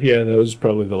that was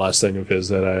probably the last thing of his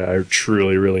that I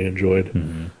truly, really enjoyed.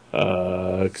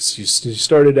 Because he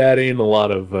started adding a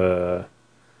lot of,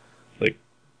 like,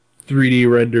 3D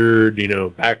rendered,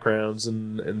 backgrounds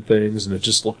and things, and it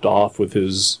just looked off with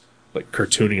his, like,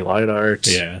 cartoony line art.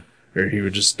 Yeah. Or he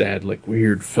would just add, like,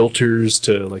 weird filters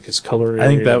to, like, his coloring. I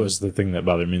think that was the thing that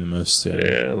bothered me the most.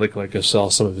 Yeah, like I saw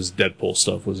some of his Deadpool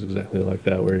stuff was exactly like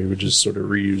that, where he would just sort of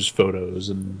reuse photos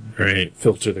and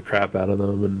filter the crap out of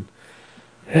them, and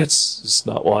it's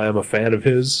not why I'm a fan of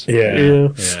his. Yeah.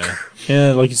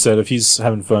 Like you said, if he's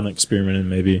having fun experimenting,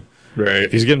 maybe. Right.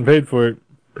 If he's getting paid for it.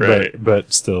 Right.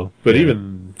 But still. But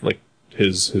even, like,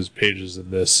 his pages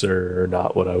in this are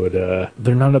not what I would,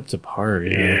 they're not up to par,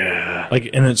 Yeah.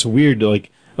 Like, and it's weird, like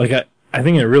I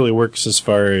think it really works as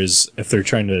far as if they're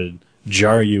trying to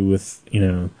jar you with,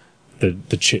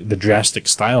 the drastic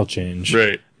style change.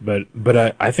 Right.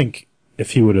 But I think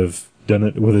if he would have done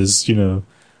it with his, I don't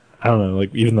know,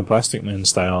 like even the Plastic Man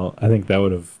style, I think that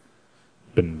would have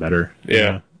been better.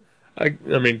 Yeah. I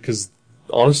mean,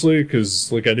 honestly,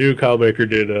 like I knew Kyle Baker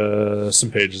did some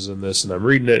pages in this, and I'm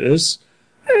reading it, and it's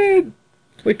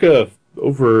like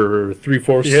over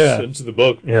 3/4 into the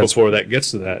book before that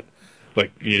gets to that.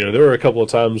 Like, there were a couple of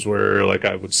times where, like,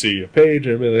 I would see a page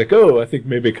and I'd be like, oh, I think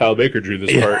maybe Kyle Baker drew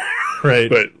this part. Right.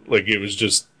 But, like, it was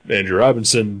just Andrew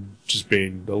Robinson just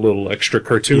being a little extra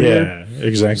cartoonier. Yeah,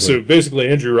 exactly. So, basically,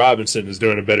 Andrew Robinson is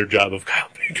doing a better job of Kyle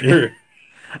Baker.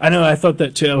 I know, I thought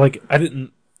that too. Like, I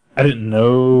didn't I didn't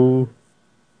know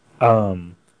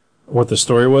what the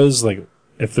story was, like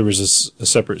if there was a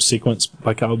separate sequence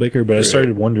by Kyle Baker, but I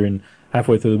started wondering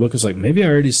halfway through the book, I was like, maybe I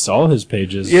already saw his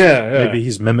pages. Yeah. Maybe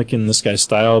he's mimicking this guy's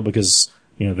style because,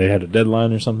 they had a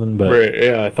deadline or something, but... Right,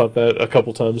 yeah, I thought that a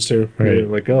couple times too. Right.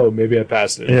 Like, oh, maybe I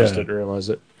passed it and just didn't realize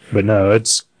it. But no,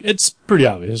 it's pretty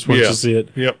obvious once you see it.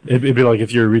 Yep. It'd be like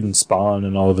if you were reading Spawn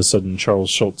and all of a sudden Charles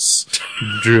Schultz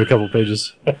drew a couple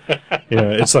pages.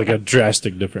 It's like a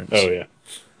drastic difference. Oh, yeah.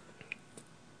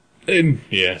 And,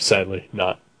 yeah, sadly,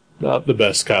 not the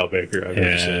best Kyle Baker I've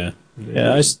ever seen.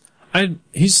 Yeah,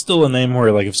 he's still a name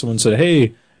where, like, if someone said,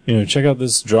 hey, check out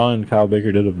this drawing Kyle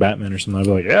Baker did of Batman or something, I'd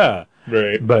be like, yeah.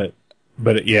 Right. But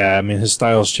yeah, I mean, his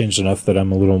style's changed enough that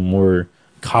I'm a little more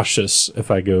cautious if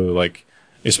I go, like,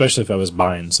 especially if I was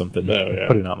buying something,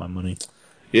 putting out my money.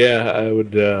 Yeah, I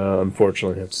would,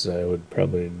 unfortunately have to say I would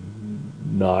probably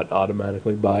not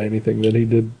automatically buy anything that he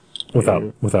did.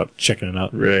 Without checking it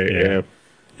out. Right, yeah.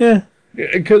 Yeah.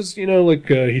 Because, he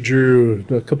drew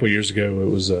a couple years ago, it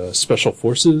was Special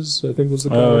Forces, I think was the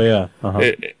comic. Oh, yeah.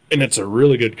 Uh-huh. And it's a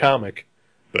really good comic,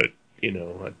 but,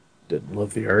 I didn't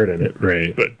love the art in it.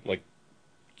 Right. But, like,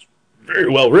 it's very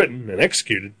well written and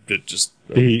executed. It just...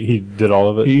 He did all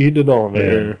of it? He did all of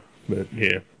it, yeah. But,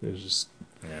 yeah, it was just...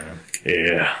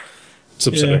 Yeah. It's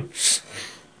upsetting.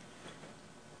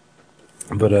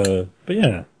 Yeah. But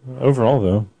yeah, overall,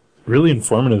 though, really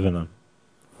informative and a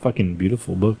fucking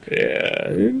beautiful book.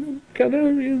 Yeah, kind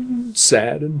of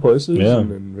sad in places,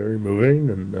 and very moving,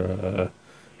 and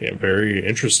very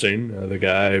interesting. The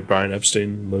guy, Brian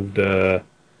Epstein, lived, a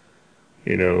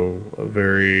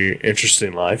very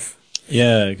interesting life.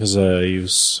 Yeah, because he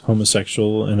was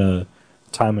homosexual in a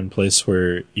time and place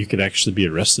where you could actually be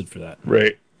arrested for that.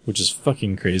 Right. Which is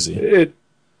fucking crazy.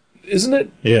 Isn't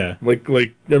it? Yeah. We've grown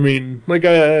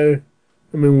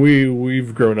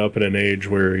up in an age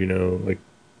where,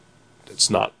 it's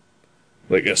not,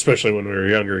 especially when we were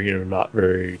younger, not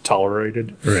very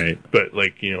tolerated. Right. But, I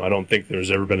don't think there's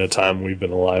ever been a time we've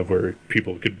been alive where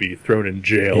people could be thrown in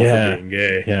jail for being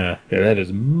gay. Yeah. And that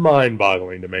is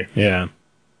mind-boggling to me. Yeah.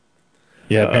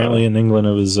 Yeah, apparently in England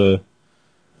it was a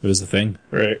thing.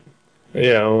 Right.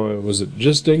 Yeah, was it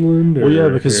just England? Well, yeah,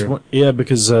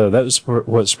 because that was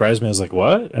what surprised me. I was like,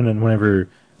 what? And then whenever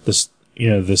the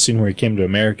scene where he came to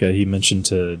America, he mentioned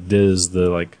to Diz the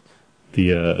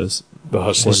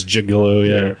hustler, his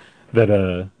gigolo, that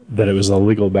it was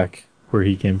illegal back where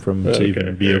he came from to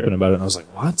even be open about it. And I was like,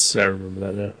 what? I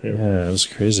remember that now. Yeah, it was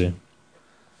crazy.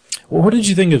 Well, what did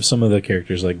you think of some of the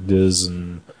characters like Diz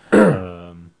and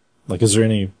is there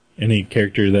any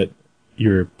character that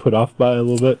you're put off by a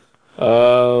little bit?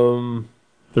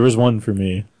 There was one for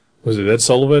me. Was it Ed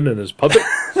Sullivan and his puppet?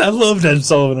 I loved Ed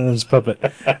Sullivan and his puppet.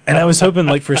 And I was hoping,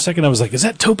 for a second, I was like, is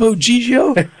that Topo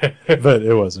Gigio? But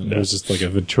it wasn't. No. It was just like a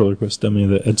ventriloquist dummy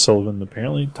that Ed Sullivan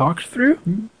apparently talked through.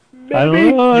 Maybe. I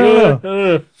don't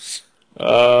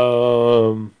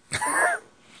know.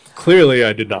 Clearly,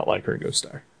 I did not like Ringo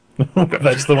Starr.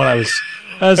 That's the one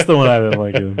I didn't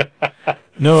like him.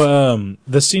 No,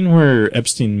 the scene where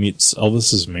Epstein meets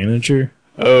Elvis's manager.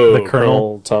 Oh, the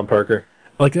Colonel Tom Parker.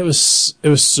 It was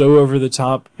so over the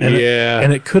top. And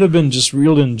and it could have been just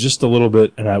reeled in just a little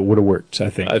bit, and it would have worked,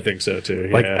 I think. I think so, too,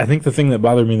 yeah. I think the thing that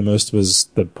bothered me the most was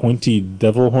the pointy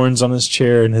devil horns on his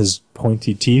chair and his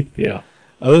pointy teeth. Yeah.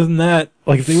 Other than that,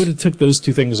 if they would have took those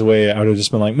two things away, I would have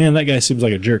just been like, man, that guy seems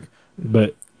like a jerk.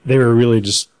 But they were really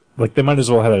just, they might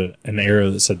as well have an arrow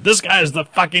that said, this guy's the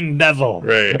fucking devil.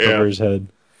 Right, over his head.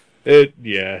 It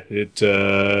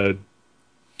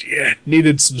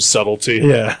needed some subtlety.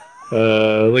 Yeah.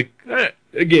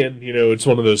 Again, it's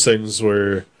one of those things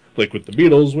where, with the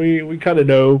Beatles, we kind of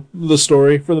know the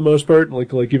story for the most part,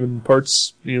 even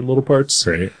parts, little parts.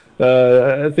 Right.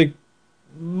 I think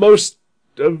most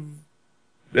of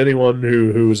anyone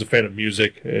who is a fan of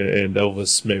music and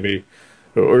Elvis maybe,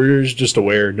 or is just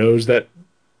aware, knows that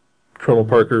Colonel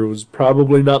Parker was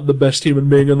probably not the best human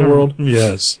being in the world.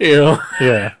 Yes. Yeah.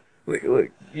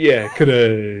 Could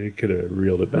have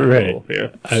reeled it back a little. Yeah.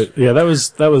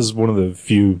 That was one of the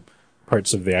few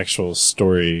parts of the actual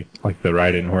story, the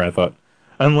writing, where I thought,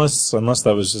 unless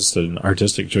that was just an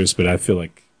artistic choice, but I feel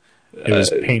like it was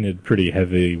painted pretty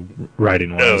heavy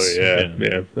writing wise. Oh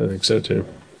yeah, I think so too.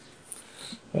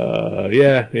 I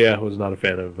was not a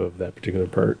fan of that particular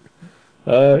part.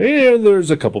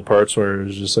 There's a couple parts where it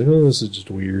was just oh, this is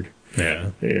just weird.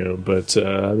 Yeah. But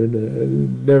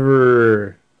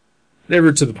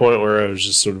never to the point where I was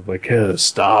just sort of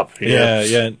stop. Yeah.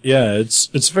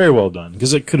 It's very well done,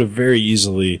 because it could have very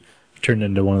easily turned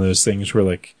into one of those things where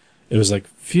it was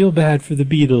feel bad for the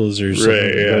Beatles or something.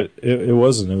 Right, yeah. But it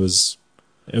wasn't. It was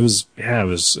It was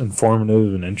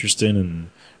informative and interesting and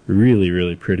really,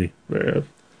 really pretty. Yeah.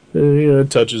 It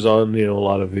touches on, a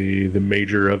lot of the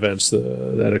major events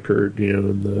that occurred,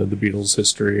 in the Beatles'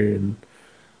 history and,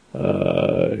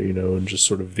 and just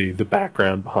sort of the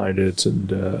background behind it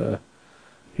and,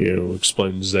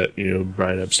 explains that,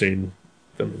 Brian Epstein,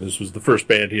 this was the first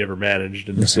band he ever managed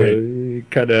and so he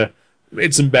kind of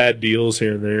made some bad deals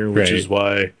here and there, which is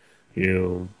why,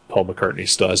 Paul McCartney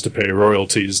still has to pay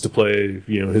royalties to play,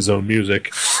 his own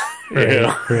music.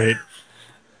 Right.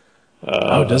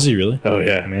 Does he really? Oh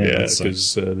yeah,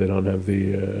 because they don't have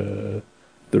the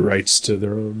rights to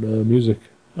their own music.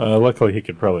 Luckily, he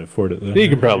could probably afford it. Though. He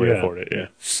can probably afford it.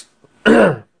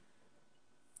 Yeah.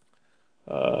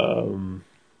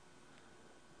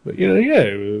 But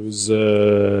it was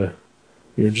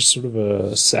just sort of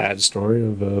a sad story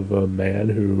of a man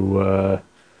who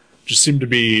just seemed to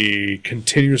be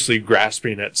continuously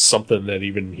grasping at something that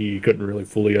even he couldn't really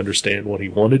fully understand what he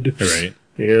wanted. Right.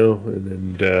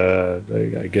 And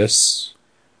I guess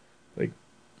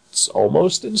it's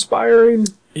almost inspiring.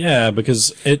 Yeah,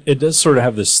 because it does sort of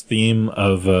have this theme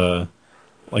of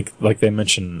like they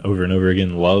mention over and over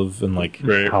again, love and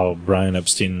how Brian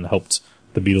Epstein helped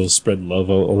the Beatles spread love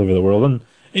all over the world, and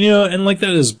that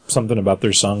is something about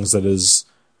their songs that is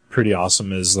pretty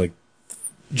awesome. Is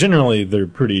generally they're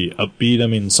pretty upbeat. I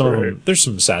mean, some of them there's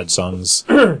some sad songs,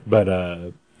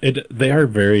 but they are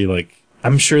very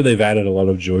I'm sure they've added a lot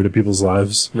of joy to people's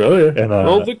lives. Oh, yeah.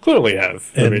 And, they clearly have.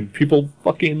 I mean, people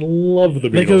fucking love the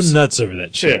Beatles. They go nuts over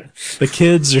that shit. Yeah. The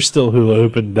kids are still hula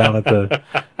hooping down at the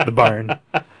barn.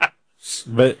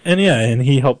 And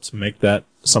he helped make that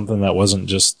something that wasn't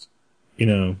just,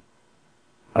 a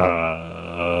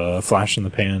flash in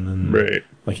the pan. And,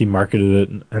 he marketed it.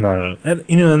 And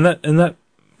that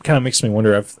kind of makes me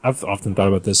wonder. I've often thought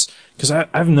about this because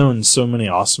I've known so many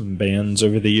awesome bands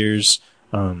over the years.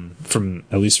 At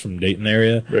least from Dayton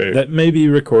area that maybe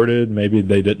recorded, maybe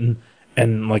they didn't.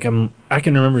 And I can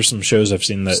remember some shows I've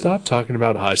seen that. Stop talking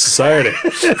about high society.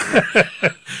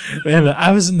 Man,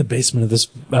 I was in the basement of this,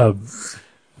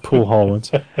 pool hall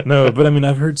once. No, but I mean,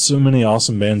 I've heard so many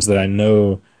awesome bands that I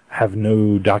know have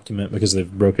no document because they've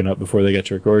broken up before they get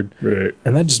to record. Right.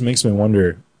 And that just makes me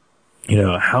wonder,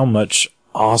 how much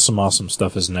awesome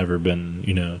stuff has never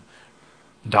been,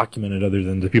 documented other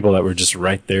than the people that were just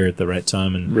right there at the right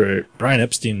time. And Brian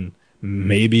Epstein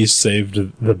maybe saved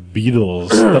the Beatles,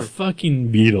 the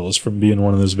fucking Beatles, from being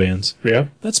one of those bands. Yeah.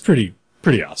 That's pretty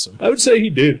awesome. I would say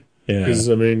he did. Yeah. Because,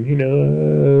 they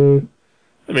didn't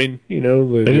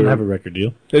have a record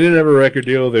deal. They didn't have a record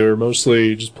deal. They were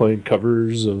mostly just playing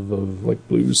covers of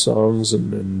blues songs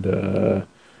and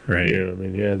right.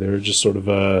 They were just sort of,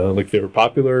 they were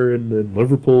popular in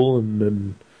Liverpool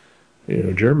and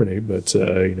Germany, but,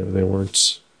 they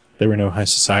weren't... They were no high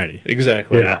society.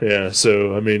 Exactly. Yeah.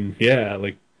 So, I don't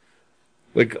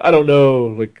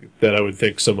know, that I would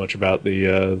think so much about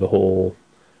the whole,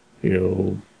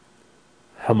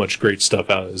 how much great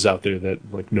stuff is out there that,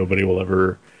 nobody will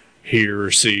ever hear or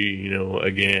see,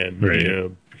 again. Right.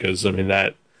 Because,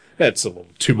 that's a little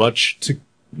too much to,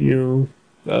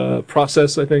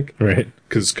 process, I think. Right.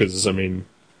 Because, just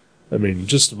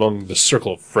among the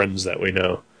circle of friends that we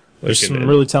know, there's some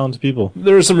really talented people.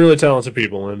 There are some really talented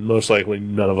people, and most likely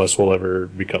none of us will ever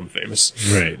become famous.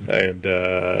 Right. And,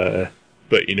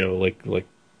 but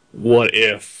what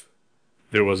if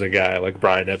there was a guy like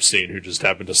Brian Epstein who just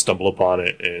happened to stumble upon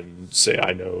it and say,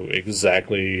 I know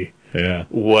exactly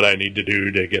what I need to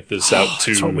do to get this out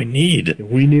to... That's what we need.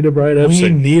 We need a Brian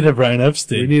Epstein. We need a Brian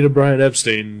Epstein. We need a Brian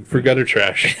Epstein for gutter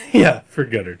trash. Yeah, for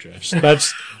gutter trash.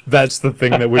 That's the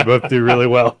thing that we both do really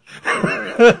well.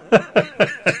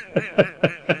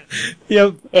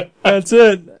 Yep, that's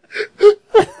it.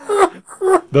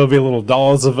 There'll be little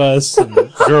dolls of us, and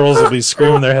girls will be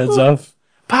screaming their heads off.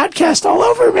 Podcast all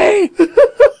over me!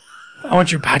 I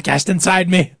want your podcast inside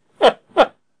me.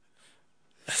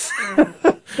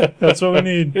 That's what we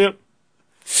need. Yep.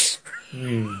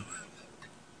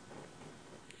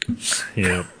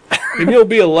 Yep. And you'll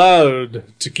be allowed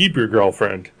to keep your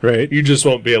girlfriend. Right. You just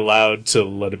won't be allowed to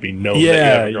let it be known that you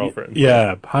have a girlfriend.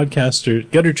 Yeah, podcasters,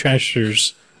 gutter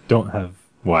trashers don't have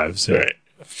wives. Yeah. Right.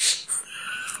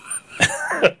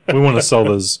 We want to sell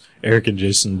those Eric and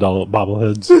Jason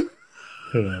bobbleheads.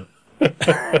 I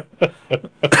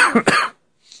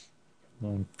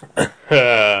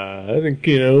think,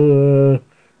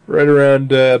 right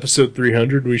around episode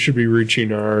 300, we should be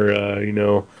reaching our,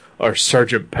 our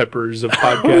Sgt. Peppers of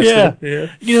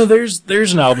podcasting. Yeah.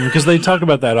 There's an album, because they talk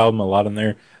about that album a lot in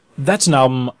there. That's an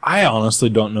album I honestly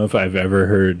don't know if I've ever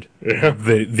heard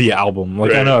the album.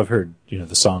 I know I've heard,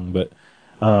 the song, but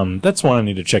That's one I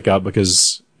need to check out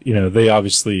because, they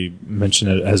obviously mention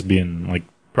it as being like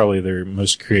probably their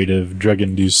most creative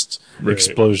drug-induced Right.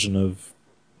 explosion of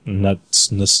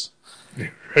nutsness.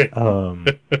 Right.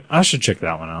 I should check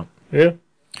that one out. Yeah.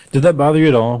 Did that bother you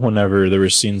at all whenever there were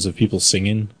scenes of people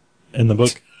singing in the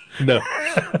book? No.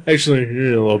 Actually,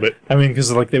 a little bit. I mean,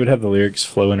 because like they would have the lyrics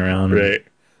flowing around. Right.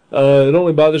 It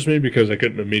only bothers me because I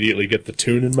couldn't immediately get the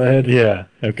tune in my head. Yeah.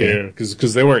 Okay. Yeah,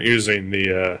 because they weren't using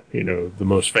the the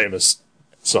most famous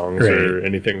songs or Right.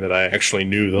 anything that I actually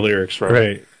knew the lyrics from.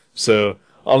 Right. So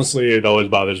honestly, it always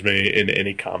bothers me in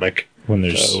any comic When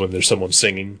there's when there's someone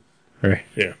singing. right.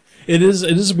 Yeah. It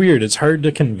is weird. It's hard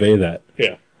to convey that.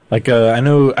 Yeah. Like I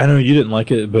know you didn't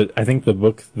like it, but I think the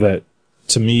book that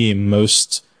to me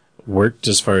most worked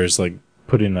as far as like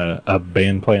putting a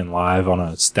band playing live on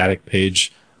a static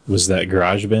page was that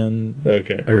Garage Band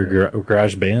Okay. or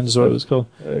Garage Band is what it was called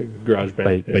Garage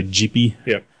Band. by GP.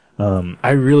 Yep.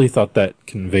 I really thought that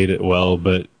conveyed it well,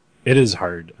 but it is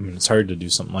hard. I mean, it's hard to do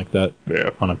something like that Yeah.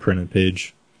 on a printed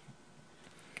page.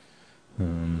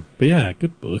 But yeah,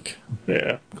 good book.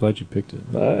 Yeah. Glad you picked it.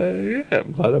 Yeah,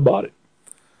 I'm glad I bought it.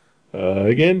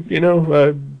 Again,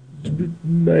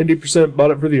 90%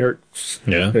 bought it for the art.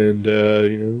 Yeah.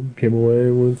 And, came away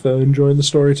with enjoying the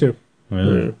story too.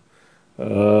 Yeah.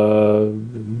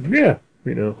 Yeah,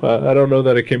 I don't know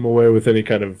that I came away with any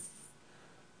kind of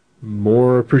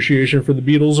more appreciation for the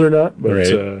Beatles or not, but,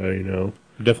 Right.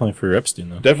 Definitely for Epstein,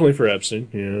 though. definitely for Epstein,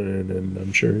 and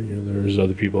I'm sure, there's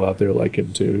other people out there like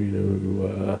him too,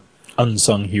 who,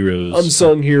 Unsung heroes.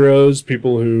 unsung heroes,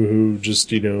 people who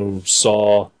just,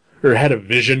 saw or had a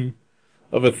vision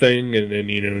of a thing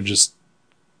and just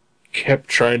kept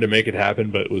trying to make it happen,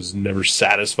 but was never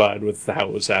satisfied with how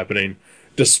it was happening,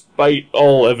 despite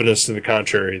all evidence to the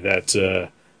contrary that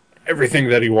everything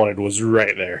that he wanted was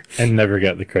right there. And never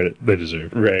got the credit they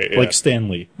deserve. Right. Like Stan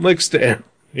Lee. Like Stan.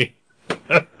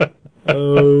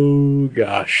 Oh,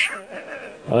 gosh.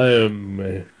 I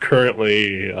am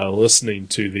currently listening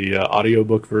to the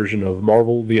audiobook version of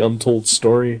Marvel, The Untold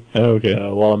Story, Oh, okay.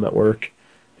 while I'm at work.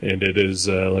 And it is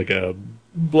like a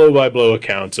blow-by-blow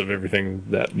account of everything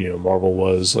that, Marvel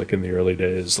was like in the early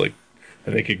days. Like,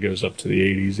 I think it goes up to the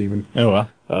 80s even. Oh, wow.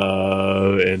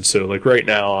 And so, like, right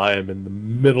now I am in the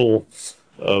middle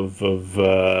of like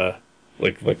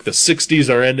the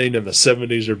 60s are ending and the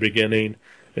 70s are beginning.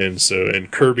 And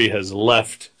Kirby has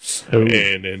left. Oh.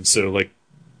 And so, like,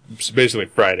 it's basically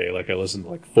Friday, like, I listened to,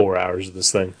 like, 4 hours of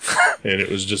this thing. And it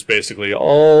was just basically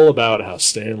all about how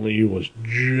Stan Lee was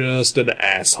just an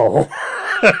asshole.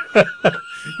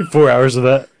 4 hours of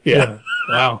that? Yeah.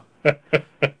 Wow.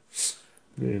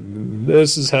 And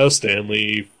this is how Stan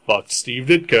Lee fucked Steve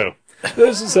Ditko.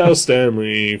 This is how Stan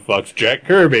Lee fucked Jack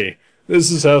Kirby.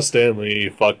 This is how Stan Lee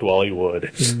fucked Wally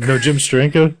Wood. No Jim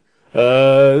Steranko?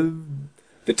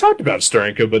 They talked about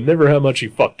Steranko, but never how much he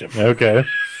fucked him. Okay.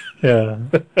 Yeah.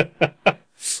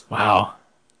 Wow.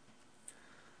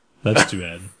 That's too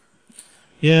bad.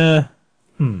 Yeah.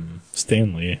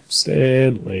 Stan Lee.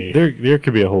 Stan Lee. There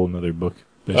could be a whole another book.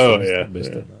 Based Oh, on, yeah, Based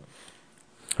yeah. on that.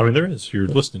 I mean, there is. You're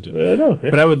listening to it. I know.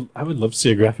 Yeah. But I would love to see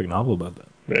a graphic novel about that.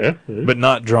 Yeah. But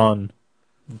not drawn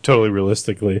totally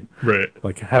realistically. Right.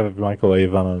 Like, have Michael A.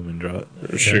 Van and draw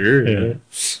it. Sure. Yeah.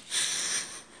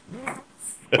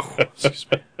 Excuse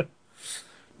me.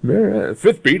 Yeah.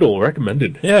 Fifth Beatle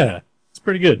recommended. Yeah. It's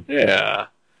pretty good. Yeah.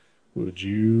 Would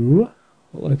you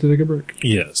like to take a break?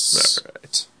 Yes. All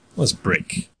right. Let's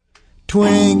break.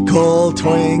 Twinkle,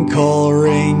 twinkle,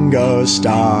 Ringo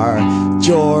Starr,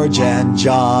 George and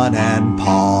John and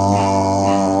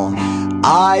Paul.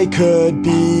 I could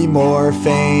be more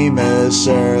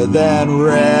famouser than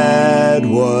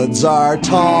redwoods are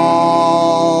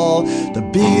tall. The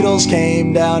Beatles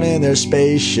came down in their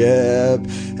spaceship,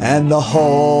 and the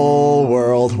whole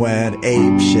world went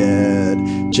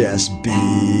apeshit. Just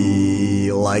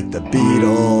be like the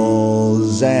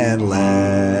Beatles and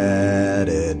let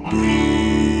it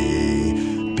be.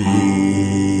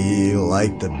 Be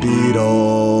like the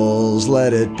Beatles,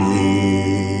 let it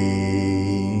be.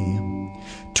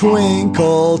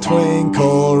 Twinkle,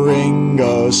 twinkle,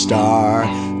 Ringo Starr,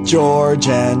 George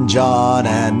and John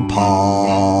and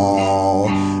Paul.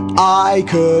 I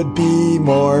could be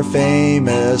more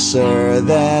famouser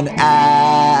than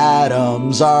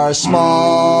atoms are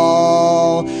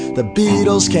small. The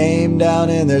Beatles came down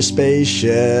in their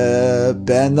spaceship,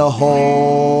 and the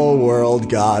whole world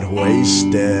got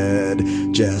wasted.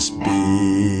 Just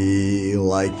be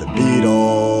like the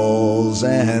Beatles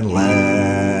and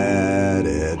let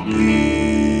it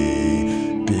be.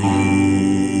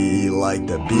 Be like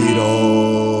the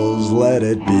Beatles, let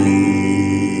it be.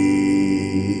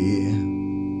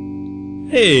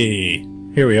 Hey,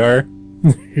 here we are.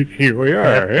 Here we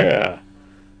are, yeah.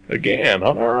 Again,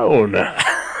 on our own.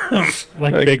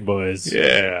 Like big boys.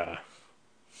 Yeah.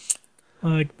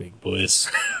 Like big boys.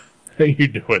 How you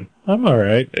doing? I'm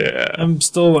alright. Yeah.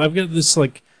 I've got this,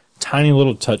 like, tiny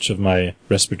little touch of my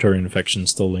respiratory infection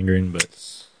still lingering, but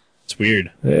it's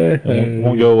weird. It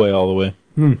won't go away all the way.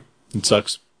 It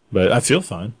sucks. But I feel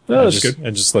fine. Oh, that's good.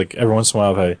 I just, like, every once in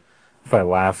a while, if I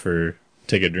laugh or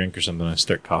take a drink or something, I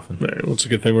start coughing. All right, well, it's a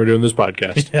good thing we're doing this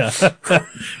podcast. Yeah.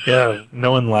 Yeah,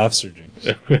 no one laughs or drinks.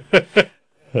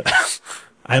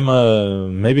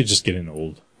 I'm, maybe just getting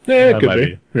old. Yeah, I it could might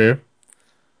be. Yeah.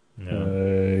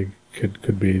 Yeah.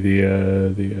 Could be the I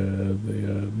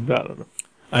don't know.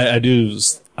 I do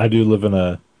live in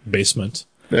a basement.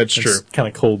 That's It's true. kind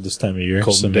of cold this time of year.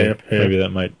 Cold and damp, yeah. Maybe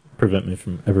that might prevent me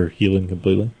from ever healing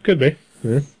completely. Could be.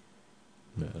 Yeah.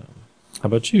 How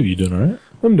about you? You doing all right?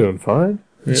 I'm doing fine.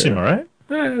 You seem all right.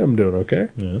 I'm doing okay.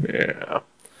 Yeah.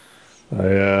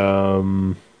 Yeah.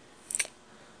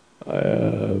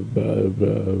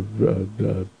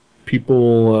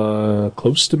 People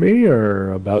close to me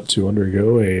are about to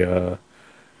undergo a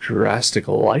drastic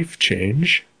life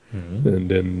change,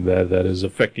 and that is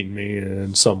affecting me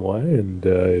in some way, and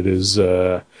it is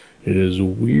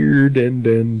weird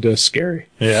and scary.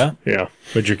 Yeah. Yeah,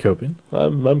 But you're coping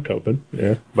I'm coping.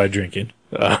 Yeah, by drinking.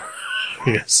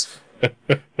 yes.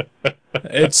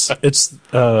 It's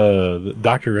the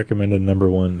doctor recommended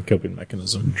 #1 coping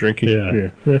mechanism. Drinking. Yeah.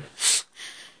 Yeah.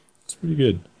 It's pretty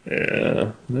good.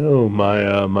 Yeah. No,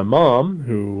 my mom,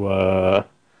 who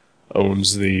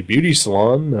owns the beauty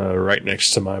salon right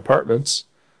next to my apartments,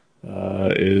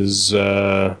 is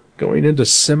going into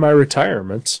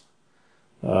semi-retirement,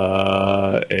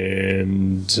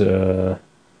 and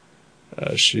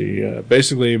she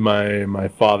basically my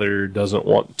father doesn't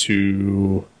want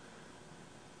to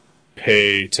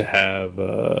pay to have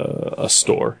a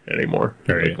store anymore.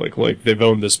 Right. Like they've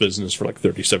owned this business for like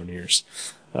 37 years.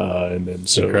 And then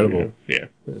so incredible. yeah.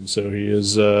 And so he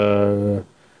is tired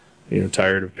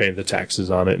of paying the taxes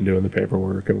on it and doing the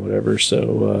paperwork and whatever.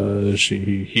 So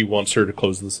he wants her to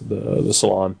close the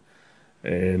salon,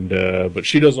 and but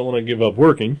she doesn't want to give up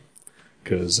working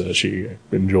because she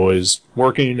enjoys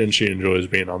working and she enjoys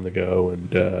being on the go and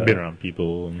Being around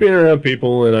people. being around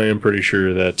people. And I am pretty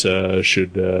sure that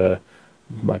should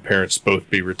my parents both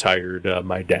be retired,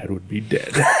 my dad would be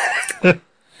dead.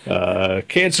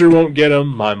 Cancer won't get him.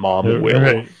 My mom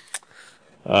will.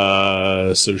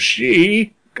 Right. So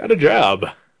she got a job.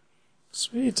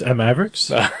 Sweet. At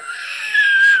Mavericks?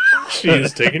 She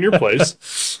is taking your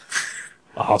place.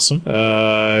 Awesome.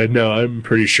 No, I'm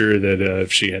pretty sure that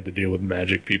if she had to deal with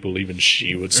magic people, even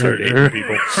she would start hating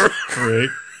people. Right.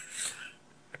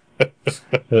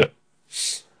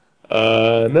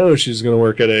 No, she's going to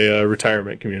work at a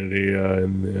retirement community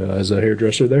as a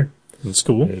hairdresser there. That's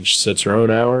cool. And she sets her own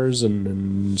hours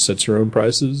and sets her own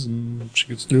prices, and she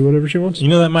gets to do whatever she wants. You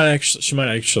know, she might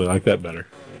actually like that better.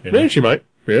 You know? Yeah, she might.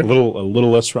 Yeah, A little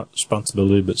less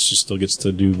responsibility, but she still gets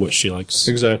to do what she likes.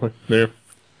 exactly. Yeah.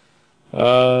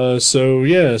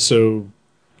 So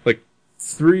like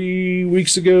 3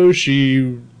 weeks ago,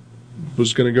 she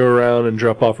was going to go around and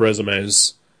drop off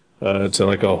resumes to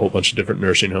like a whole bunch of different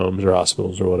nursing homes or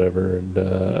hospitals or whatever,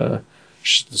 and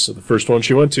so the first one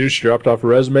she went to, she dropped off a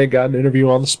resume, got an interview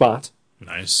on the spot.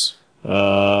 Nice.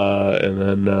 And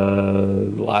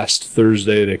then last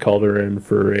Thursday, they called her in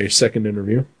for a second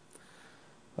interview,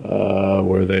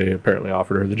 where they apparently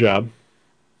offered her the job.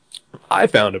 I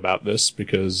found about this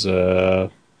because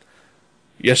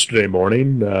yesterday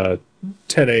morning,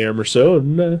 10 a.m. or so,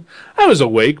 and I was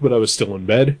awake, but I was still in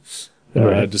bed,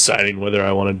 deciding whether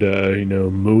I wanted to,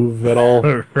 move at all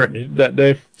Right. that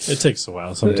day. It takes a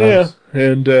while sometimes. Yeah,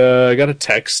 and I got a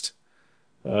text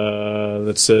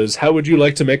that says, "How would you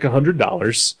like to make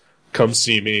 $100? Come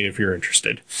see me if you're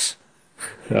interested."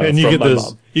 And you from get my those.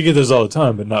 mom. You get those all the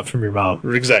time, but not from your mom.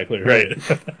 Exactly right.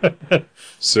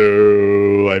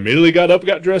 So I immediately got up,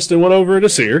 got dressed, and went over to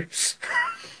see her.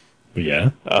 But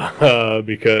yeah.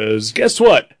 Because guess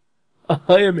what?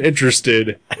 I am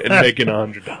interested in making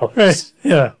 $100. Right.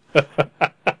 Yeah.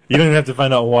 You don't even have to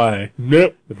find out why.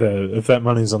 Nope. If that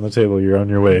money's on the table, you're on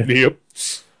your way. Yep.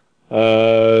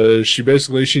 She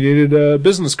needed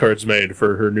business cards made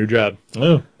for her new job.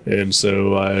 Oh. And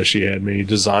so she had me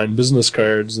design business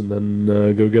cards and then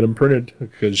go get them printed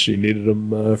because she needed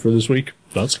them for this week.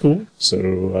 That's cool. So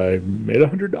I made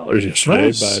 $100 yesterday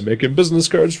Nice. by making business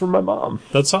cards for my mom.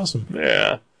 That's awesome.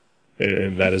 Yeah.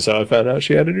 And that is how I found out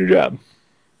she had a new job.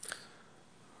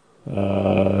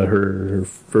 Her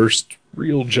first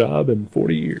real job in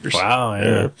 40 years. Wow,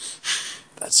 yeah.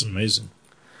 That's amazing.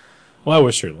 Well, I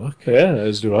wish her luck. Yeah,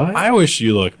 as do I. I wish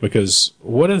you luck, because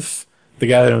what if the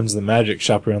guy that owns the magic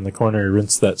shop around the corner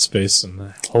rents that space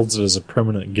and holds it as a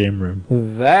permanent game room?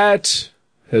 That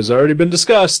has already been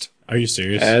discussed Are you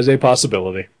serious? as a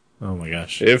possibility. Oh my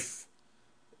gosh.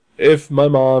 If my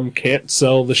mom can't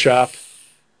sell the shop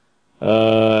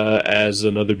as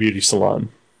another beauty salon,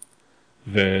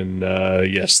 then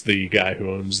yes, the guy who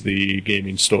owns the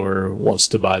gaming store wants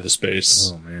to buy the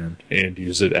space Oh man. and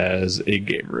use it as a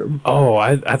game room. Oh,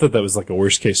 I thought that was like a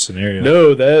worst case scenario.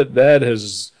 No,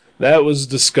 that was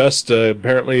discussed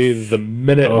apparently the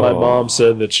minute my mom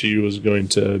said that she was going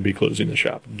to be closing the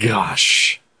shop.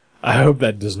 Gosh. I hope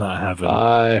that does not happen.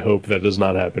 I hope that does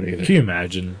not happen either. Can you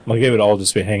imagine? Like, they would all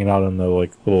just be hanging out in the,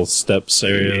 like, little steps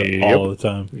area Yep. all the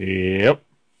time. Yep.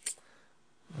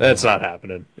 That's not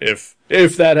happening. If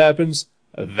that happens,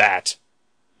 that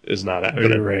is not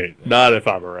happening. You're right. Not if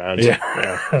I'm around. Yeah.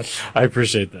 I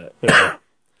appreciate that. Yeah.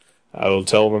 I will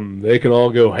tell them they can all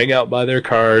go hang out by their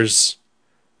cars,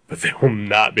 but they will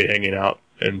not be hanging out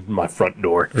in my front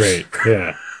door. Right.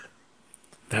 Yeah.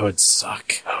 That would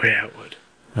suck. Oh, yeah, it would.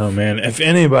 Oh, man. If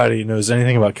anybody knows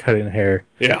anything about cutting hair,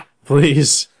 Yeah.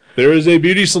 please There is a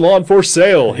beauty salon for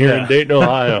sale here Yeah. in Dayton,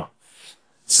 Ohio.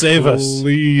 save us.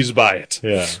 Please buy it.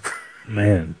 Yeah.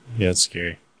 Man. Yeah, it's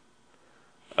scary.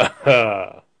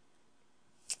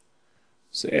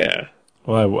 So, yeah.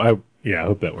 Well, I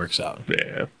hope that works out.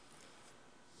 Yeah.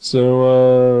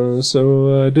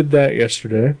 So I did that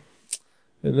yesterday.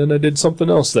 And then I did something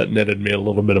else that netted me a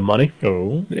little bit of money.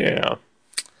 Oh. Yeah.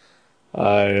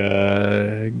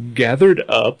 I gathered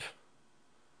up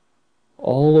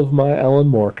all of my Alan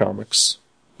Moore comics.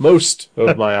 Most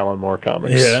of my Alan Moore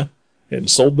comics. Yeah. And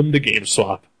sold them to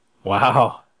GameSwap.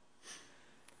 Wow.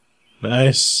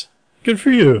 Nice. Good for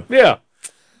you. Yeah.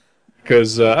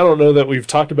 Because I don't know that we've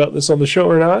talked about this on the show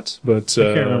or not, but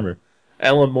I can't remember.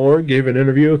 Alan Moore gave an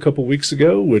interview a couple weeks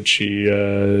ago, which he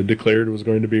declared was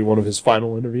going to be one of his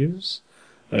final interviews,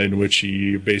 in which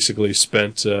he basically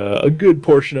spent a good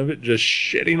portion of it just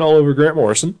shitting all over Grant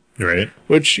Morrison. Right.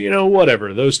 Which,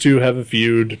 whatever. Those two have a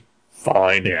feud.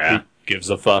 Fine. Yeah. Who gives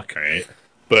a fuck? Right.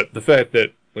 But the fact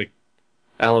that,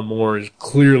 Alan Moore is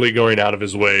clearly going out of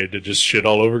his way to just shit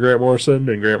all over Grant Morrison,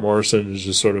 and Grant Morrison is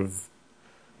just sort of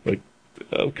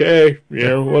okay,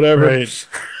 whatever. Right.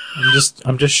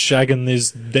 I'm just shagging these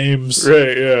dames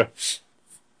Right, yeah.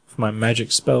 with my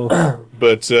magic spell.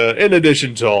 But in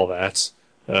addition to all that,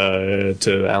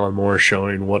 to Alan Moore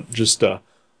showing what just a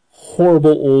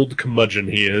horrible old curmudgeon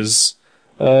he is,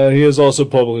 he has also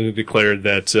publicly declared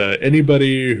that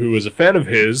anybody who is a fan of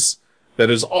his,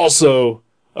 that is also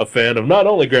a fan of not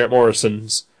only Grant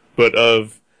Morrison's, but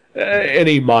of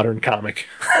any modern comic,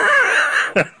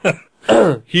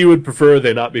 he would prefer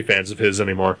they not be fans of his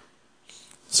anymore.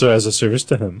 So as a service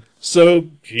to him. So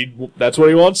that's what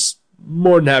he wants.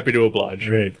 More than happy to oblige.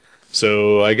 Right.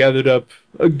 So I gathered up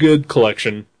a good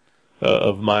collection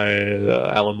of my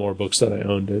Alan Moore books that I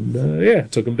owned, and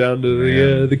took them down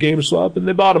to the GameSwap, and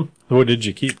they bought them. What did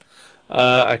you keep?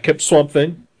 I kept Swamp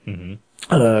Thing Mm-hmm.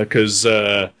 because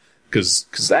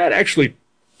that actually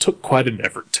took quite an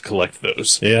effort to collect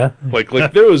those. Yeah. Like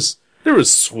there was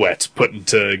sweat put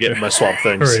into getting my Swamp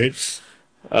Things. Right.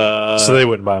 So they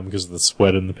wouldn't buy them because of the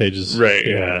sweat in the pages. Right.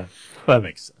 Yeah. That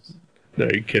makes sense. No,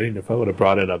 are you kidding? If I would have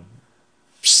brought in a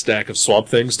stack of Swamp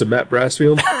Things to Matt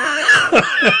Brassfield.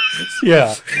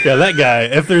 Yeah. Yeah, that guy.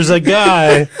 If there's a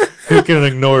guy who can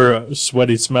ignore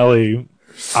sweaty, smelly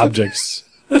objects,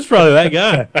 that's probably that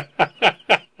guy.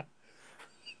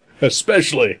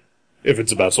 Especially if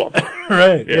it's about Swamp Thing.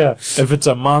 Right. Yeah. Yeah. If it's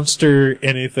a monster,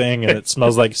 anything, and it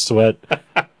smells like sweat,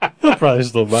 he'll probably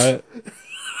still buy it.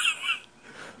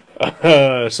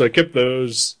 So I kept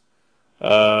those.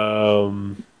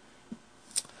 I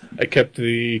kept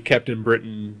the Captain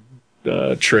Britain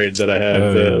trade that I had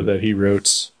that he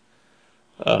wrote.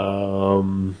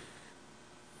 And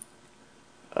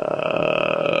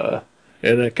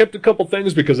I kept a couple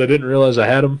things because I didn't realize I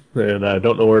had them, and I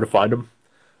don't know where to find them.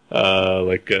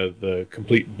 The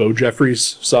complete Bo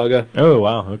Jeffries saga. Oh,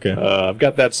 wow. Okay. I've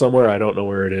got that somewhere. I don't know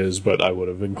where it is, but I would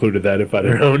have included that if I'd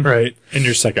have known. Right. In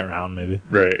your second round, maybe.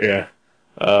 Right, yeah.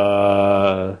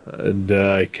 And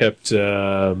I kept,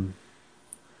 there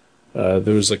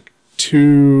was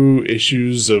 2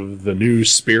 issues of the new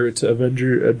Spirit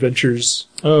Adventures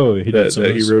Oh, he did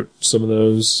that he wrote some of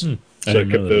those. I So I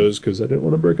didn't kept know that. those because I didn't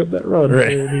want to break up that run.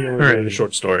 Right. And, he only had a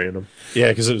short story in them. Yeah,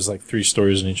 because it was 3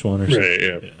 stories in each one or something.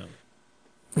 Right,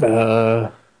 yeah.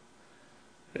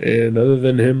 And other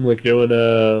than him doing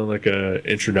a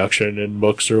introduction in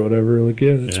books or whatever, that's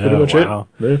Yeah, pretty much wow.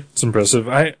 it. Yeah. It's impressive.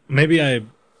 Maybe I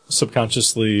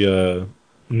subconsciously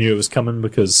knew it was coming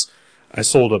because I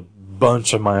sold a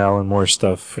bunch of my Alan Moore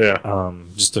stuff. Yeah.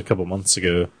 Just a couple months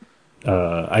ago.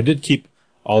 I did keep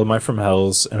all of my From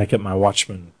Hells, and I kept my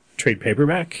Watchmen trade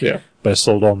paperback. Yeah. But I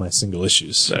sold all my single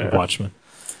issues of Yeah. Watchmen.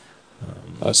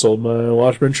 I sold my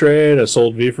Watchmen trade. I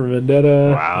sold V for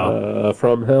Vendetta. Wow.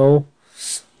 From Hell.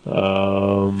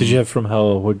 Did you have From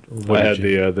Hell? What I did had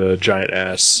you? the giant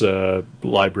ass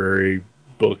library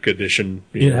book edition.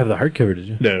 You didn't have the hardcover, did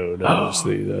you? No, it was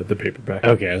the paperback.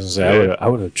 Okay, I was gonna say I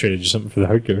would have traded you something for the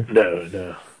hardcover.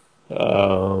 No.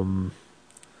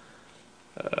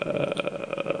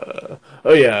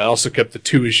 Oh yeah, I also kept the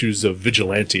 2 issues of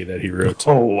Vigilante that he wrote.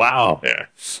 Oh wow! Yeah,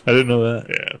 I didn't know that.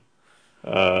 yeah.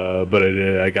 But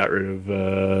I got rid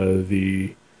of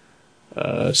the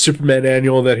Superman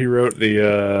annual that he wrote,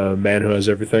 the Man Who Has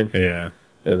Everything, Yeah,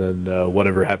 and then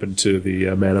whatever happened to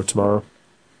the Man of Tomorrow.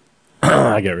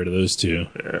 I got rid of those too.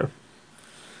 Yeah.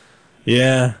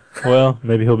 Yeah, well,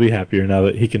 maybe he'll be happier now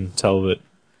that he can tell that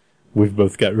we've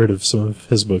both got rid of some of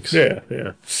his books. Yeah.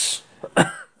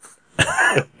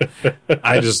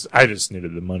 I just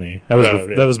needed the money. That was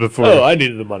Yeah. that was before. Oh, I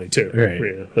needed the money too. Right.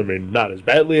 Yeah. I mean, not as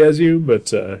badly as you,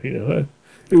 but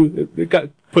it got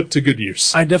put to good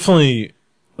use. I definitely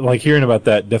like hearing about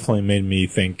that. Definitely made me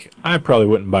think I probably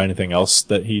wouldn't buy anything else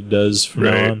that he does from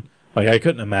Right. now on. Like I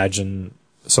couldn't imagine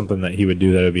something that he would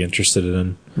do that I'd be interested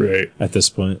in Right. at this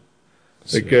point.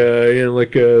 Like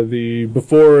the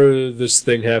before this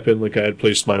thing happened, like I had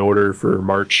placed my order for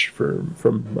March from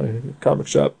my comic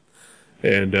shop,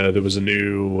 and there was a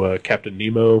new Captain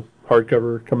Nemo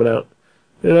hardcover coming out,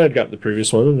 and I'd gotten the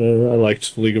previous one, and I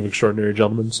liked League of Extraordinary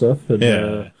Gentlemen stuff, and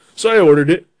Yeah. so I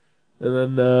ordered it, and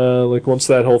then like once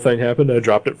that whole thing happened, I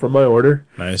dropped it from my order,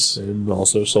 Nice. and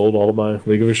also sold all of my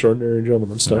League of Extraordinary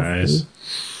Gentlemen stuff. Nice.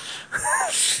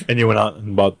 And you went out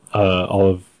and bought all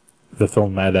of the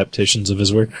film adaptations of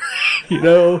his work? You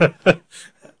know,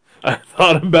 I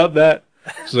thought about that.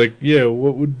 It's like, yeah,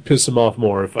 what would piss him off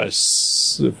more if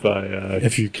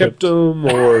If you kept them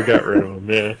or got rid of them?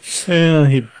 Yeah,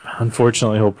 Yeah,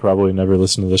 unfortunately he'll probably never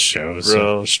listen to this show. So.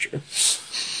 well, it's true.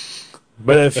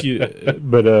 But if you,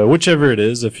 whichever it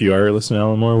is, if you are listening to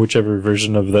Alan Moore, whichever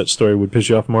version of that story would piss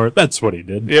you off more, that's what he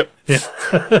did. Yep.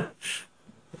 Yeah.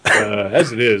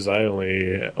 As it is, I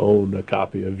only own a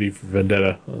copy of V for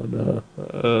Vendetta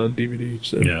on DVD.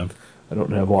 So Yeah. I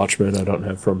don't have Watchmen. I don't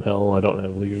have From Hell. I don't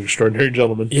have League of Extraordinary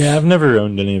Gentlemen. Yeah, I've never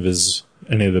owned any of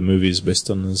the movies based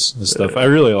on his stuff. I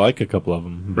really like a couple of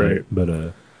them. Right.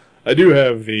 But I do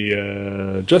have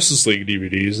the Justice League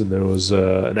DVDs, and there was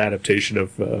an adaptation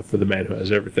of For the Man Who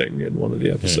Has Everything in one of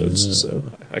the episodes, Yeah. so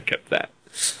I kept that.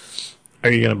 are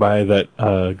you going to buy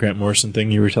that Grant Morrison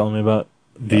thing you were telling me about?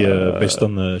 The based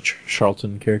on the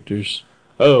Charlton characters?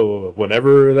 Oh,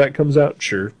 whenever that comes out,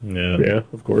 sure. Yeah. Yeah,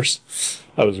 of course.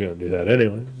 I was going to do that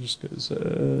anyway, just because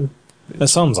That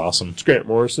sounds awesome. it's Grant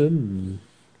Morrison.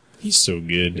 He's so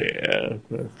good. And,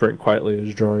 yeah, Frank Quitely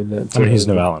is drawing that. I mean, he's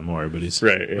no Alan Moore, but he's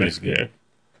right. Yeah, he's good. yeah.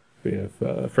 We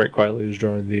have Frank Quitely is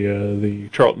drawing the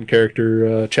Charlton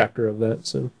character chapter of that.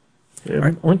 So,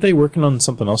 yeah. Weren't they working on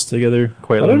something else together? I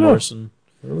Quitely don't and know. Morrison?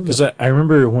 Because I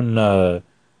remember when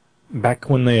back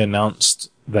when they announced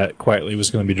that Quitely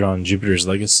was going to be drawing Jupiter's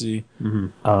Legacy,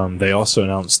 they also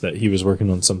announced that he was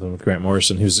working on something with Grant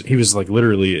Morrison. He was like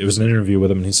literally, it was an interview with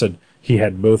him, and he said he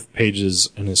had both pages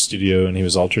in his studio, and he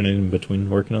was alternating between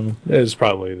working on them. It's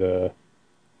probably the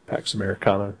Pax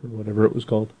Americana or whatever it was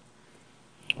called.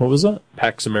 What was that?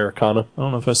 Pax Americana. I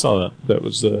don't know if I saw that. That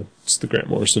was it's the Grant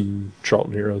Morrison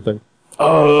Charlton Hero thing.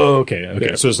 Oh, okay.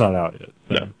 Yeah. So it's not out yet.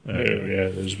 No, yeah,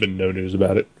 there's been no news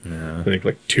about it. Yeah. I think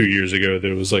like 2 years ago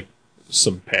there was like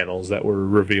some panels that were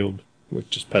revealed with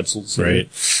just pencils. Right.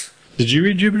 Did you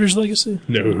read Jupiter's Legacy?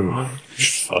 No.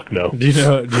 Fuck no. Do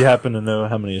you happen to know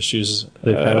how many issues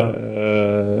they've had out?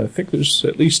 I think there's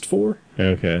at least 4.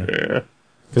 Okay. Yeah.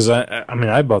 Because I mean,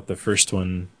 I bought the first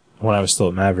one when I was still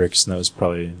at Mavericks, and that was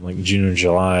probably like June or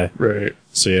July. Right.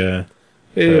 So yeah,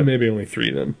 Yeah, maybe only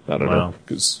 3 then. I don't Wow. know.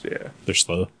 Because, yeah. they're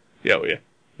slow. Yeah, oh, yeah.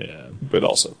 Yeah. But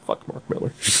also, fuck Mark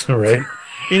Miller. Right.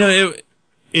 You know,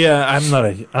 I'm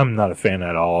not a fan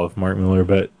at all of Mark Miller,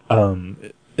 but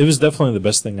it was definitely the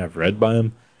best thing I've read by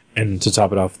him. And to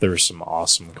top it off, there was some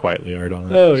awesome Quietly art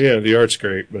on it. Oh, yeah, the art's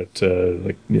great, but,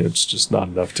 it's just not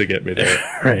enough to get me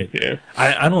there. Right. Yeah.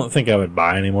 I don't think I would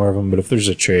buy any more of them, but if there's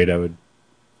a trade, I would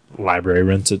library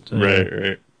rent it.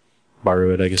 Right.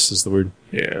 Borrow it, I guess is the word.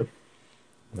 Yeah.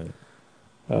 Right.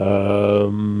 I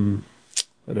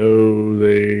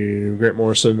know Grant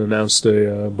Morrison announced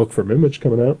a book from Image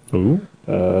coming out. Ooh.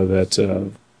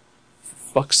 For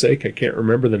fuck's sake, I can't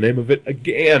remember the name of it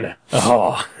again.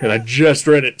 Oh. And I just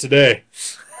read it today.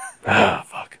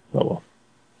 Fuck. Oh, well.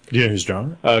 Do you know who's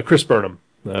drawing it? Chris Burnham.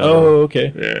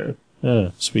 Okay. Yeah.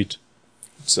 Sweet.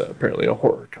 It's apparently a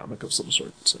horror comic of some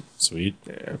sort. So, Sweet.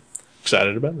 yeah.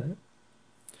 Excited about that.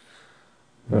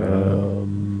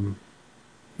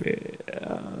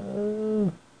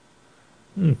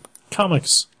 Yeah.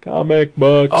 Comics. Comic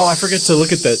books. Oh, I forget to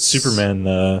look at that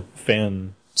Superman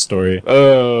fan story.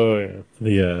 Oh,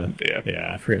 yeah.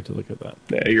 Yeah, I forgot to look at that.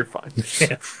 Yeah, you're fine.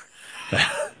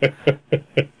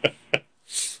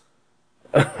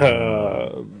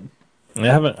 I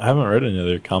haven't read any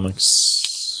other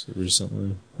comics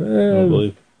recently. I don't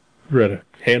believe. Read a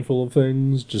handful of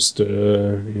things, just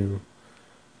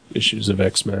issues of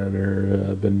X-Men,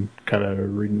 or I've been kind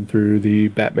of reading through the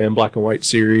Batman Black and White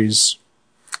series.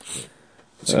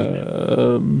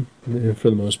 Yeah, for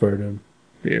the most part,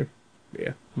 yeah,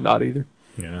 not either.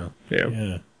 Yeah.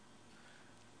 Yeah.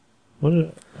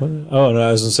 Oh no,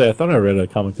 I was gonna say I thought I read a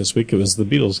comic this week. It was the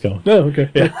Beatles comic. Oh,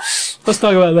 okay. Yeah. Let's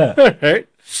talk about that. All right.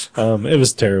 It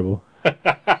was terrible.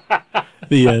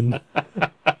 The end.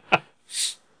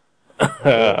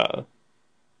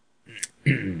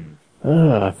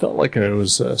 I felt like it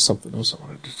was something else I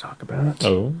wanted to talk about.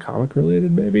 Oh. Comic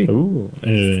related, maybe? Ooh.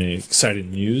 Any exciting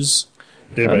news?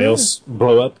 Did anybody else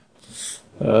blow up?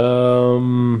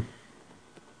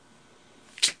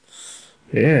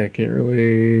 Yeah, I can't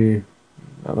really...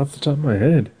 Not off the top of my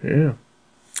head. Yeah.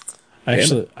 I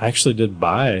actually did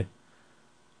buy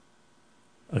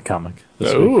a comic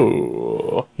this week.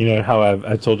 Oh. You know how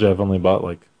I told you I've only bought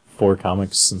like 4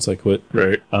 comics since I quit.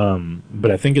 Right. But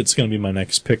I think it's going to be my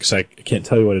next pick, so I can't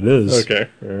tell you what it is. Okay.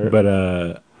 Right. But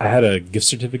I had a gift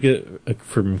certificate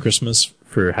from Christmas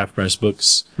for Half Price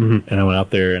Books, and I went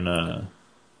out there and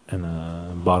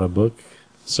bought a book.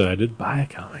 So I did buy a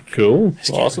comic. Cool.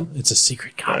 Awesome. It's a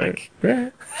secret comic.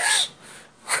 Right.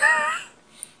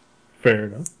 Fair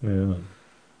enough. Yeah.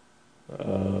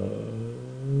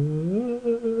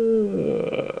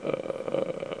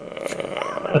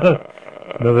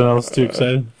 Nothing else too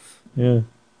exciting? Yeah.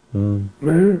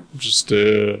 Just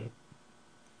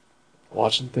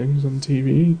watching things on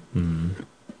TV.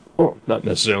 Well, not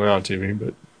necessarily on TV,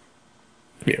 but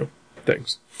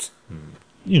things.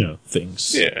 You know,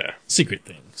 things. Yeah. Secret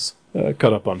things.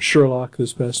 Caught up on Sherlock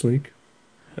this past week.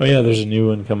 Oh yeah, there's a new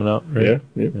one coming out, right?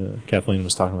 Yeah. Kathleen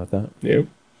was talking about that. Yep.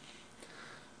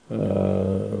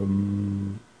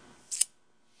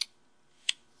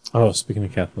 Oh, speaking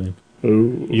of Kathleen,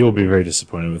 Ooh. you'll be very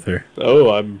disappointed with her.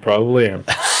 Oh, I probably am.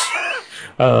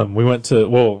 We went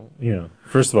to,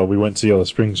 first of all, we went to Yellow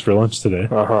Springs for lunch today.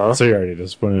 Uh-huh. So you're already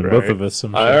disappointed in both of us.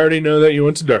 I'm sure. I already know that you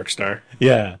went to Darkstar.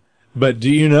 Yeah. But do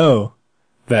you know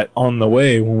that on the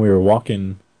way when we were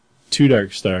walking to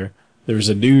Darkstar, there was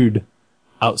a dude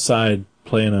outside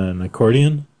playing an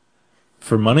accordion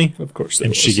for money? Of course there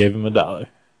And was. she gave him $1.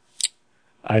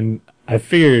 I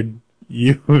figured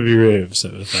you would be really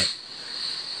upset with that.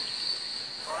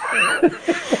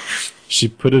 She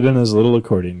put it in his little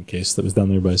accordion case that was down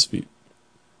there by his feet.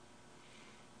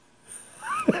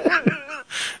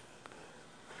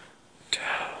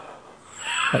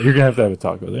 You're gonna have to have a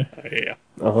talk with her. Yeah.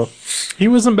 Uh-huh. He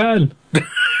wasn't bad.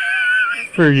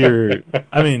 For your...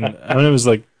 I mean, it was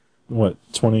like, what,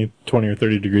 20 or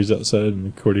 30 degrees outside and the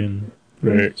accordion...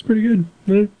 Right. It's pretty good.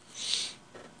 Right.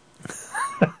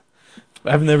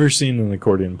 I've never seen an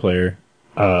accordion player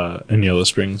in Yellow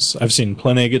Springs. I've seen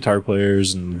plenty of guitar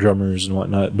players and drummers and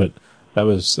whatnot, but that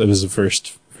was a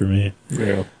first for me.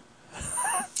 Yeah.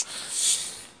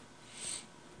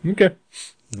 Okay.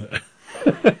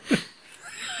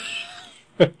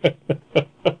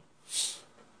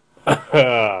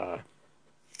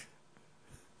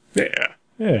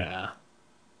 Yeah.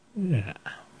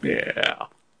 Yeah.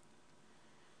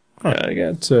 I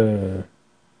got,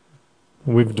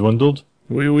 We've dwindled?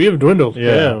 we have dwindled.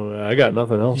 Yeah. I got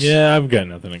nothing else. Yeah, I've got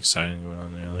nothing exciting going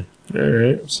on really.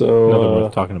 Alright, so, Nothing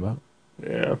worth talking about.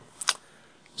 yeah.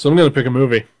 So I'm gonna pick a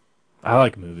movie. I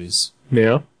like movies.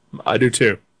 Yeah, I do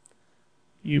too.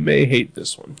 You may hate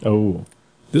this one. Oh.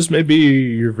 This may be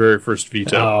your very first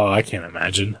veto. Oh, I can't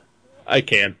imagine. I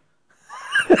can.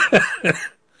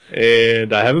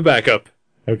 And I have a backup,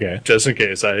 Okay. just in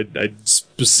case. I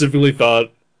specifically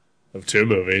thought of 2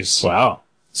 movies. Wow.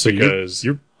 So Because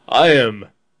you're I am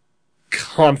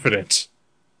confident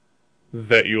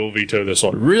that you will veto this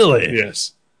one. really?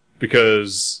 Yes.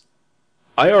 Because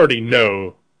I already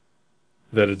know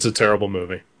that it's a terrible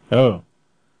movie. Oh.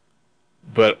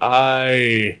 But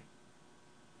I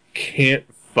can't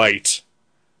fight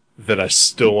that I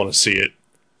still want to see it.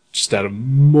 Just out of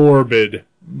morbid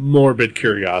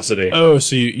curiosity. Oh,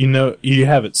 so you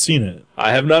haven't seen it,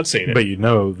 I have not seen it. but you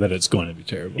know that it's going to be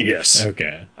terrible. Yes.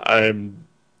 Okay. I'm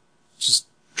just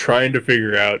trying to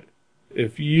figure out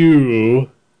if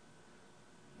you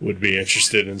would be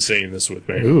interested in seeing this with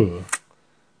me. Ooh.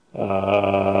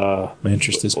 My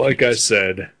interest is like I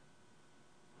said,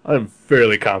 I'm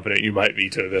fairly confident you might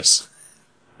veto this.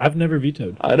 I've never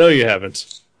vetoed. I know you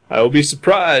haven't. I will be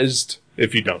surprised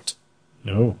if you don't,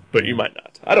 No. but you might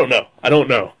not. I don't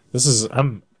know. This is,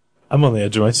 I'm on the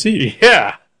edge of my seat.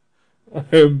 Yeah.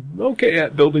 I'm okay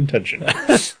at building tension.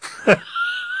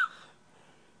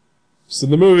 So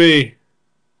the movie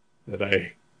that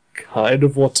I kind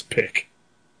of want to pick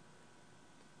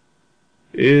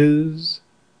is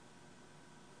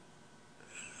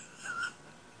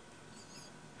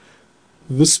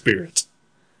The Spirit.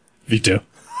 Veto.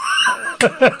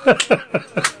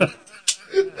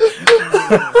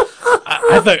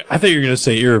 I thought you were going to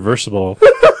say Irreversible.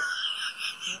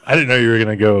 I didn't know you were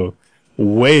going to go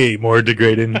way more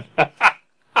degrading.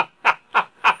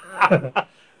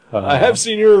 I have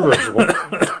seen Irreversible.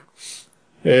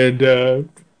 And,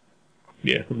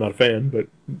 yeah, I'm not a fan, but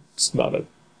it's not a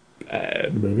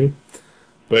bad movie.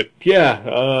 But, yeah,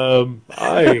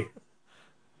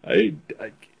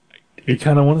 You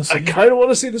kind of want to see? I kind of want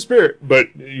to see The Spirit,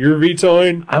 but you're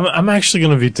vetoing. I'm actually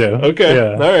going to veto. Okay,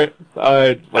 Yeah. all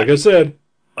right. Like I said,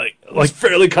 I was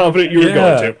fairly confident you were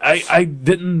going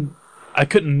to. I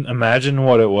couldn't imagine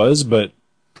what it was, but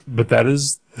that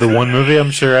is the one movie I'm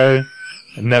sure I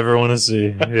never want to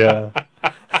see. Yeah.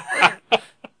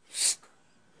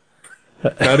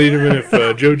 Not even if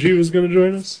Joe G was going to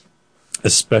join us?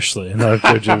 Especially not if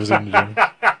JoJo was in the gym.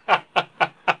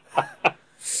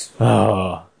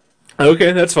 Oh.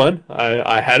 Okay, that's fine.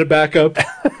 I had a backup.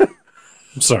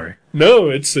 I'm sorry. No,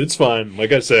 it's fine.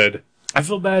 Like I said. I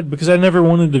feel bad because I never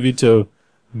wanted to veto,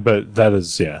 but that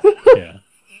is, yeah. Yeah.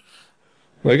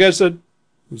 Like I said,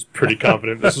 I was pretty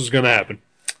confident this was going to happen.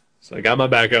 So I got my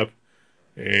backup.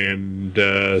 And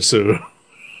so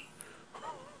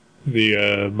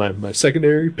the my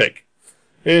secondary pick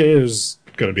is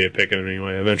going to be a pick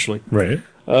anyway eventually. Right.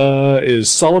 Is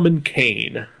Solomon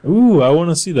Kane. Ooh, I want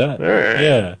to see that. All right.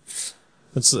 Yeah.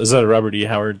 Is that a Robert E.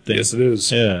 Howard thing? Yes, it is.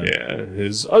 Yeah. Yeah.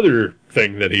 His other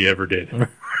thing that he ever did.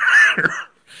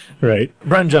 Right.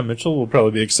 Brian John Mitchell will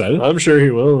probably be excited. I'm sure he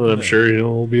will, and I'm sure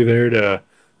he'll be there to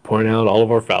point out all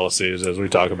of our fallacies as we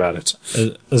talk about it.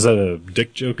 Is that a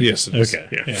dick joke? Yes, it is.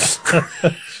 Okay. Yeah.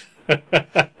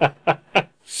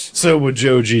 So would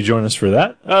Joe G join us for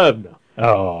that? No.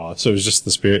 Oh, so it was just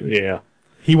The Spirit. Yeah.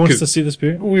 He wants to see The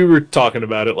Spirit? We were talking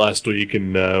about it last week,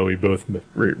 and we both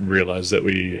realized that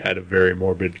we had a very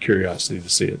morbid curiosity to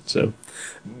see it. So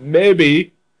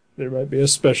maybe there might be a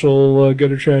special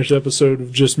Gutter Trash episode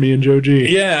of just me and Joe G.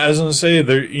 Yeah, I was going to say,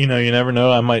 you never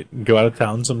know. I might go out of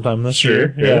town sometime this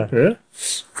year. Yeah.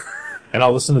 And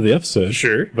I'll listen to the episode.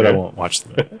 Sure. But I won't watch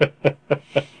the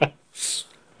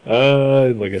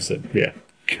movie. Like I said, yeah,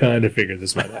 kind of figured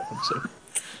this might happen. So,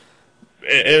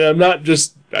 and I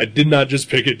did not just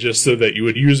pick it just so that you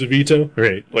would use a veto.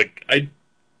 Right. Like, I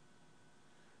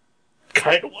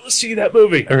kind of want to see that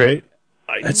movie. All right.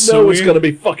 I That's know so it's weird. going to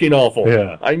be fucking awful.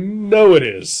 Yeah. I know it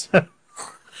is.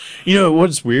 You know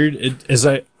what's weird?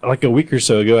 Like a week or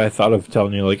so ago, I thought of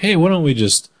telling you, like, hey, why don't we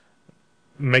just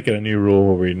make it a new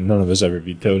rule where none of us ever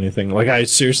veto anything? Like, I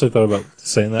seriously thought about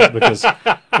saying that because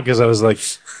I was like,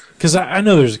 because I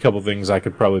know there's a couple things I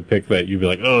could probably pick that you'd be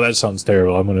like, oh, that sounds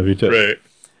terrible, I'm going to veto. Right.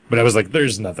 But I was like,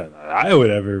 there's nothing that I would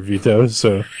ever veto,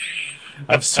 so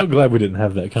I'm so glad we didn't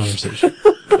have that conversation.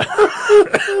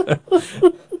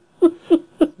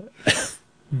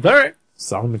 All right.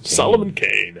 Solomon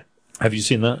Kane. Have you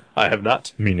seen that? I have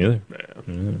not. Me neither.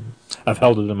 Yeah. I've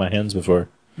held it in my hands before.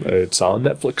 It's on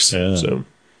Netflix. Yeah. So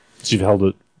You've held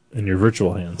it in your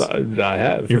virtual hands. I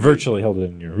have. You virtually held it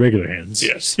in your regular hands.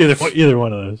 Yes. Either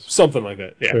one of those. Something like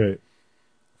that. Yeah. Right.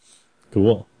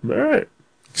 Cool. All right.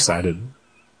 Excited.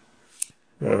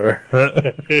 All right.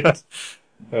 Then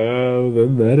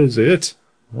that is it.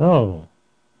 Oh.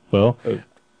 Well,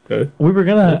 Okay. we were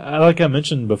gonna, like I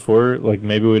mentioned before, like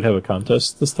maybe we'd have a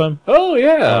contest this time. Oh,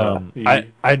 yeah.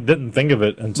 I didn't think of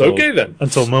it until Okay, then.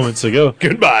 until moments ago.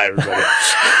 Goodbye, everybody.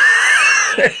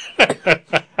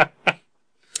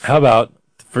 How about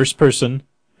the first person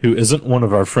who isn't one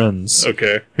of our friends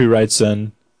Okay. who writes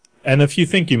in, and if you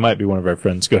think you might be one of our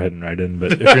friends, go ahead and write in.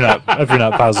 But if you're not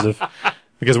positive,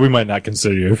 because we might not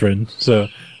consider you a friend, so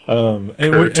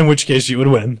in which case you would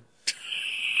win.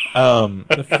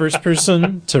 The first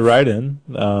person to write in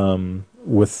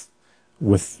with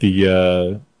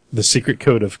the secret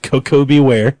code of Coco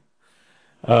Beware.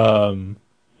 You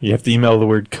have to email the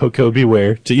word Coco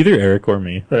Beware to either Eric or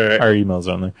me. All right. Our email's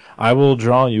on there. I will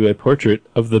draw you a portrait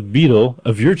of the beetle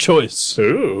of your choice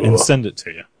Ooh. and send it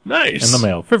to you Nice. in the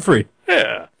mail for free.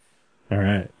 Yeah. All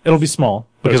right. It'll be small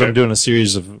because Okay.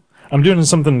 I'm doing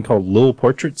something called Little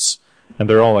Portraits, and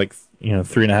they're all like,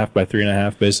 3.5 by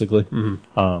 3.5 basically.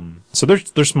 Mm-hmm. So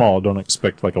they're small. Don't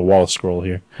expect like a wall scroll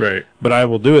here. Right. But I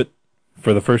will do it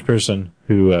for the first person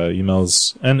who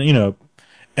emails,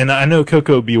 and I know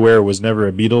Coco Beware was never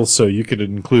a Beatle, so you could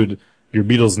include your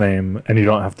Beatles name, and you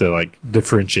don't have to like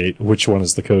differentiate which one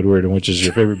is the code word and which is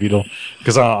your favorite Beatle,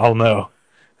 because I'll know.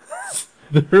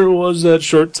 There was that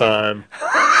short time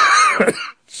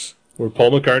where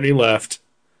Paul McCartney left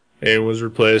and was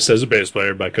replaced as a bass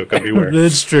player by Coco Beware.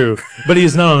 It's true, but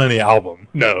he's not on any album,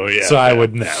 No, yeah. so I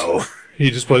would know. He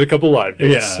just played a couple live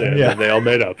dates, Yeah, and yeah. they all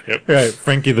made up. Yep. Right,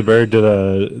 Frankie the Bird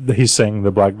he sang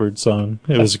the Blackbird song.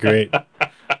 It was great.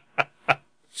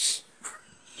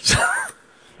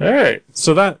 All right.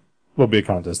 So that will be a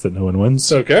contest that no one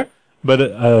wins. Okay. But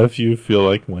if you feel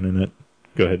like winning it,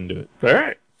 go ahead and do it. All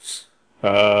right.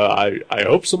 I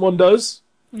hope someone does,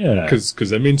 Yeah. because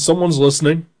that means someone's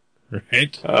listening.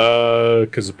 Right?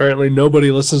 Because apparently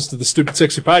nobody listens to the Stupid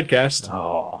Sexy podcast.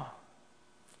 Oh.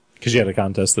 Because you had a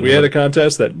contest that We had a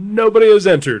contest that nobody has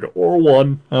entered or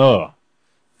won. Oh.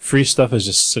 Free stuff is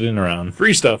just sitting around.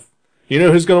 Free stuff. You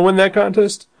know who's going to win that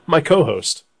contest? My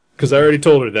co-host. Because I already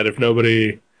told her that if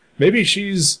nobody... Maybe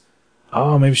she's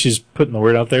Oh, maybe she's putting the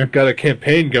word out there. got a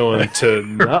campaign going to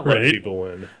not let Right. people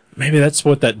win. Maybe that's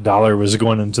what that dollar was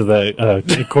going into the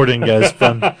accordion guy's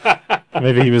fund.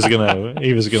 Maybe he was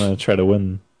gonna try to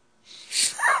win.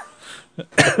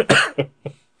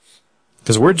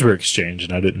 Because words were exchanged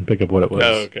and I didn't pick up what it was.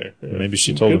 Oh, okay. Yeah. Maybe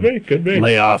she told him, Could be.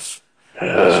 lay off. She's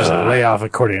like, lay off,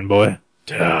 accordion boy.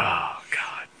 Oh,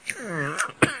 God.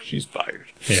 She's fired.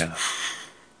 Yeah.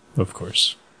 Of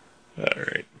course. All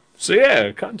right. So,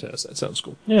 yeah, contest. That sounds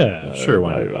cool. Yeah, sure,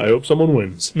 why not? I hope someone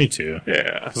wins. Me too.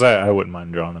 Yeah. Because I wouldn't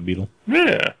mind drawing a beetle.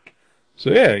 Yeah.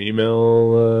 So, yeah,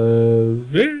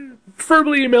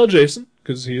 preferably email Jason,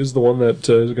 because he is the one that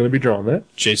is going to be drawing that.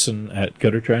 Jason at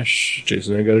guttertrash.net.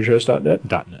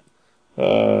 Jason@guttertrash.net.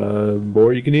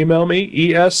 Or you can email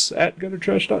me,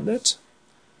 es@guttertrash.net.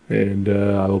 And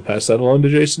I will pass that along to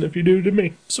Jason if you do to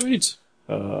me. Sweet.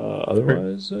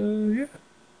 Otherwise, yeah.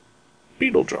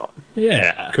 Beetle drawn.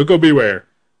 Yeah. Coco Beware.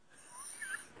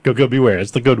 Go beware. It's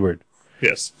the good word.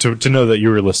 Yes. To know that you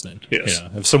were listening. Yes. You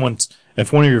know,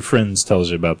 if one of your friends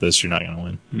tells you about this, you're not going to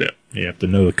win. No. You have to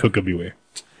know the Coco Beware.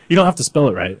 You don't have to spell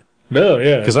it right. No,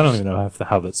 yeah. Because I don't even know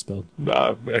how that's spelled.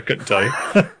 I couldn't tell you.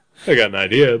 I got an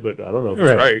idea, but I don't know if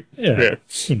it's right. Yeah.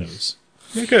 Who knows?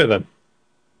 Okay, then.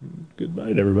 Good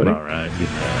night, everybody. All right. Good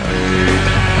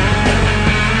night.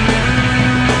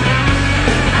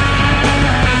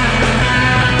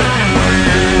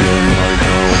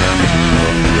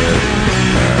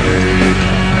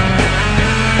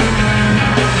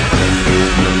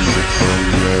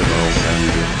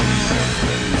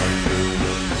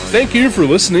 Thank you for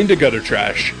listening to Gutter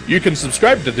Trash. You can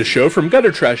subscribe to the show from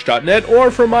guttertrash.net or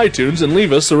from iTunes and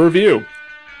leave us a review.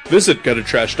 Visit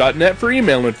guttertrash.net for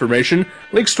email information,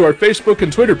 links to our Facebook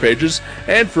and Twitter pages,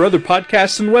 and for other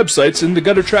podcasts and websites in the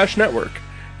Gutter Trash Network.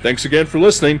 Thanks again for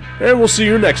listening, and we'll see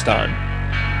you next time.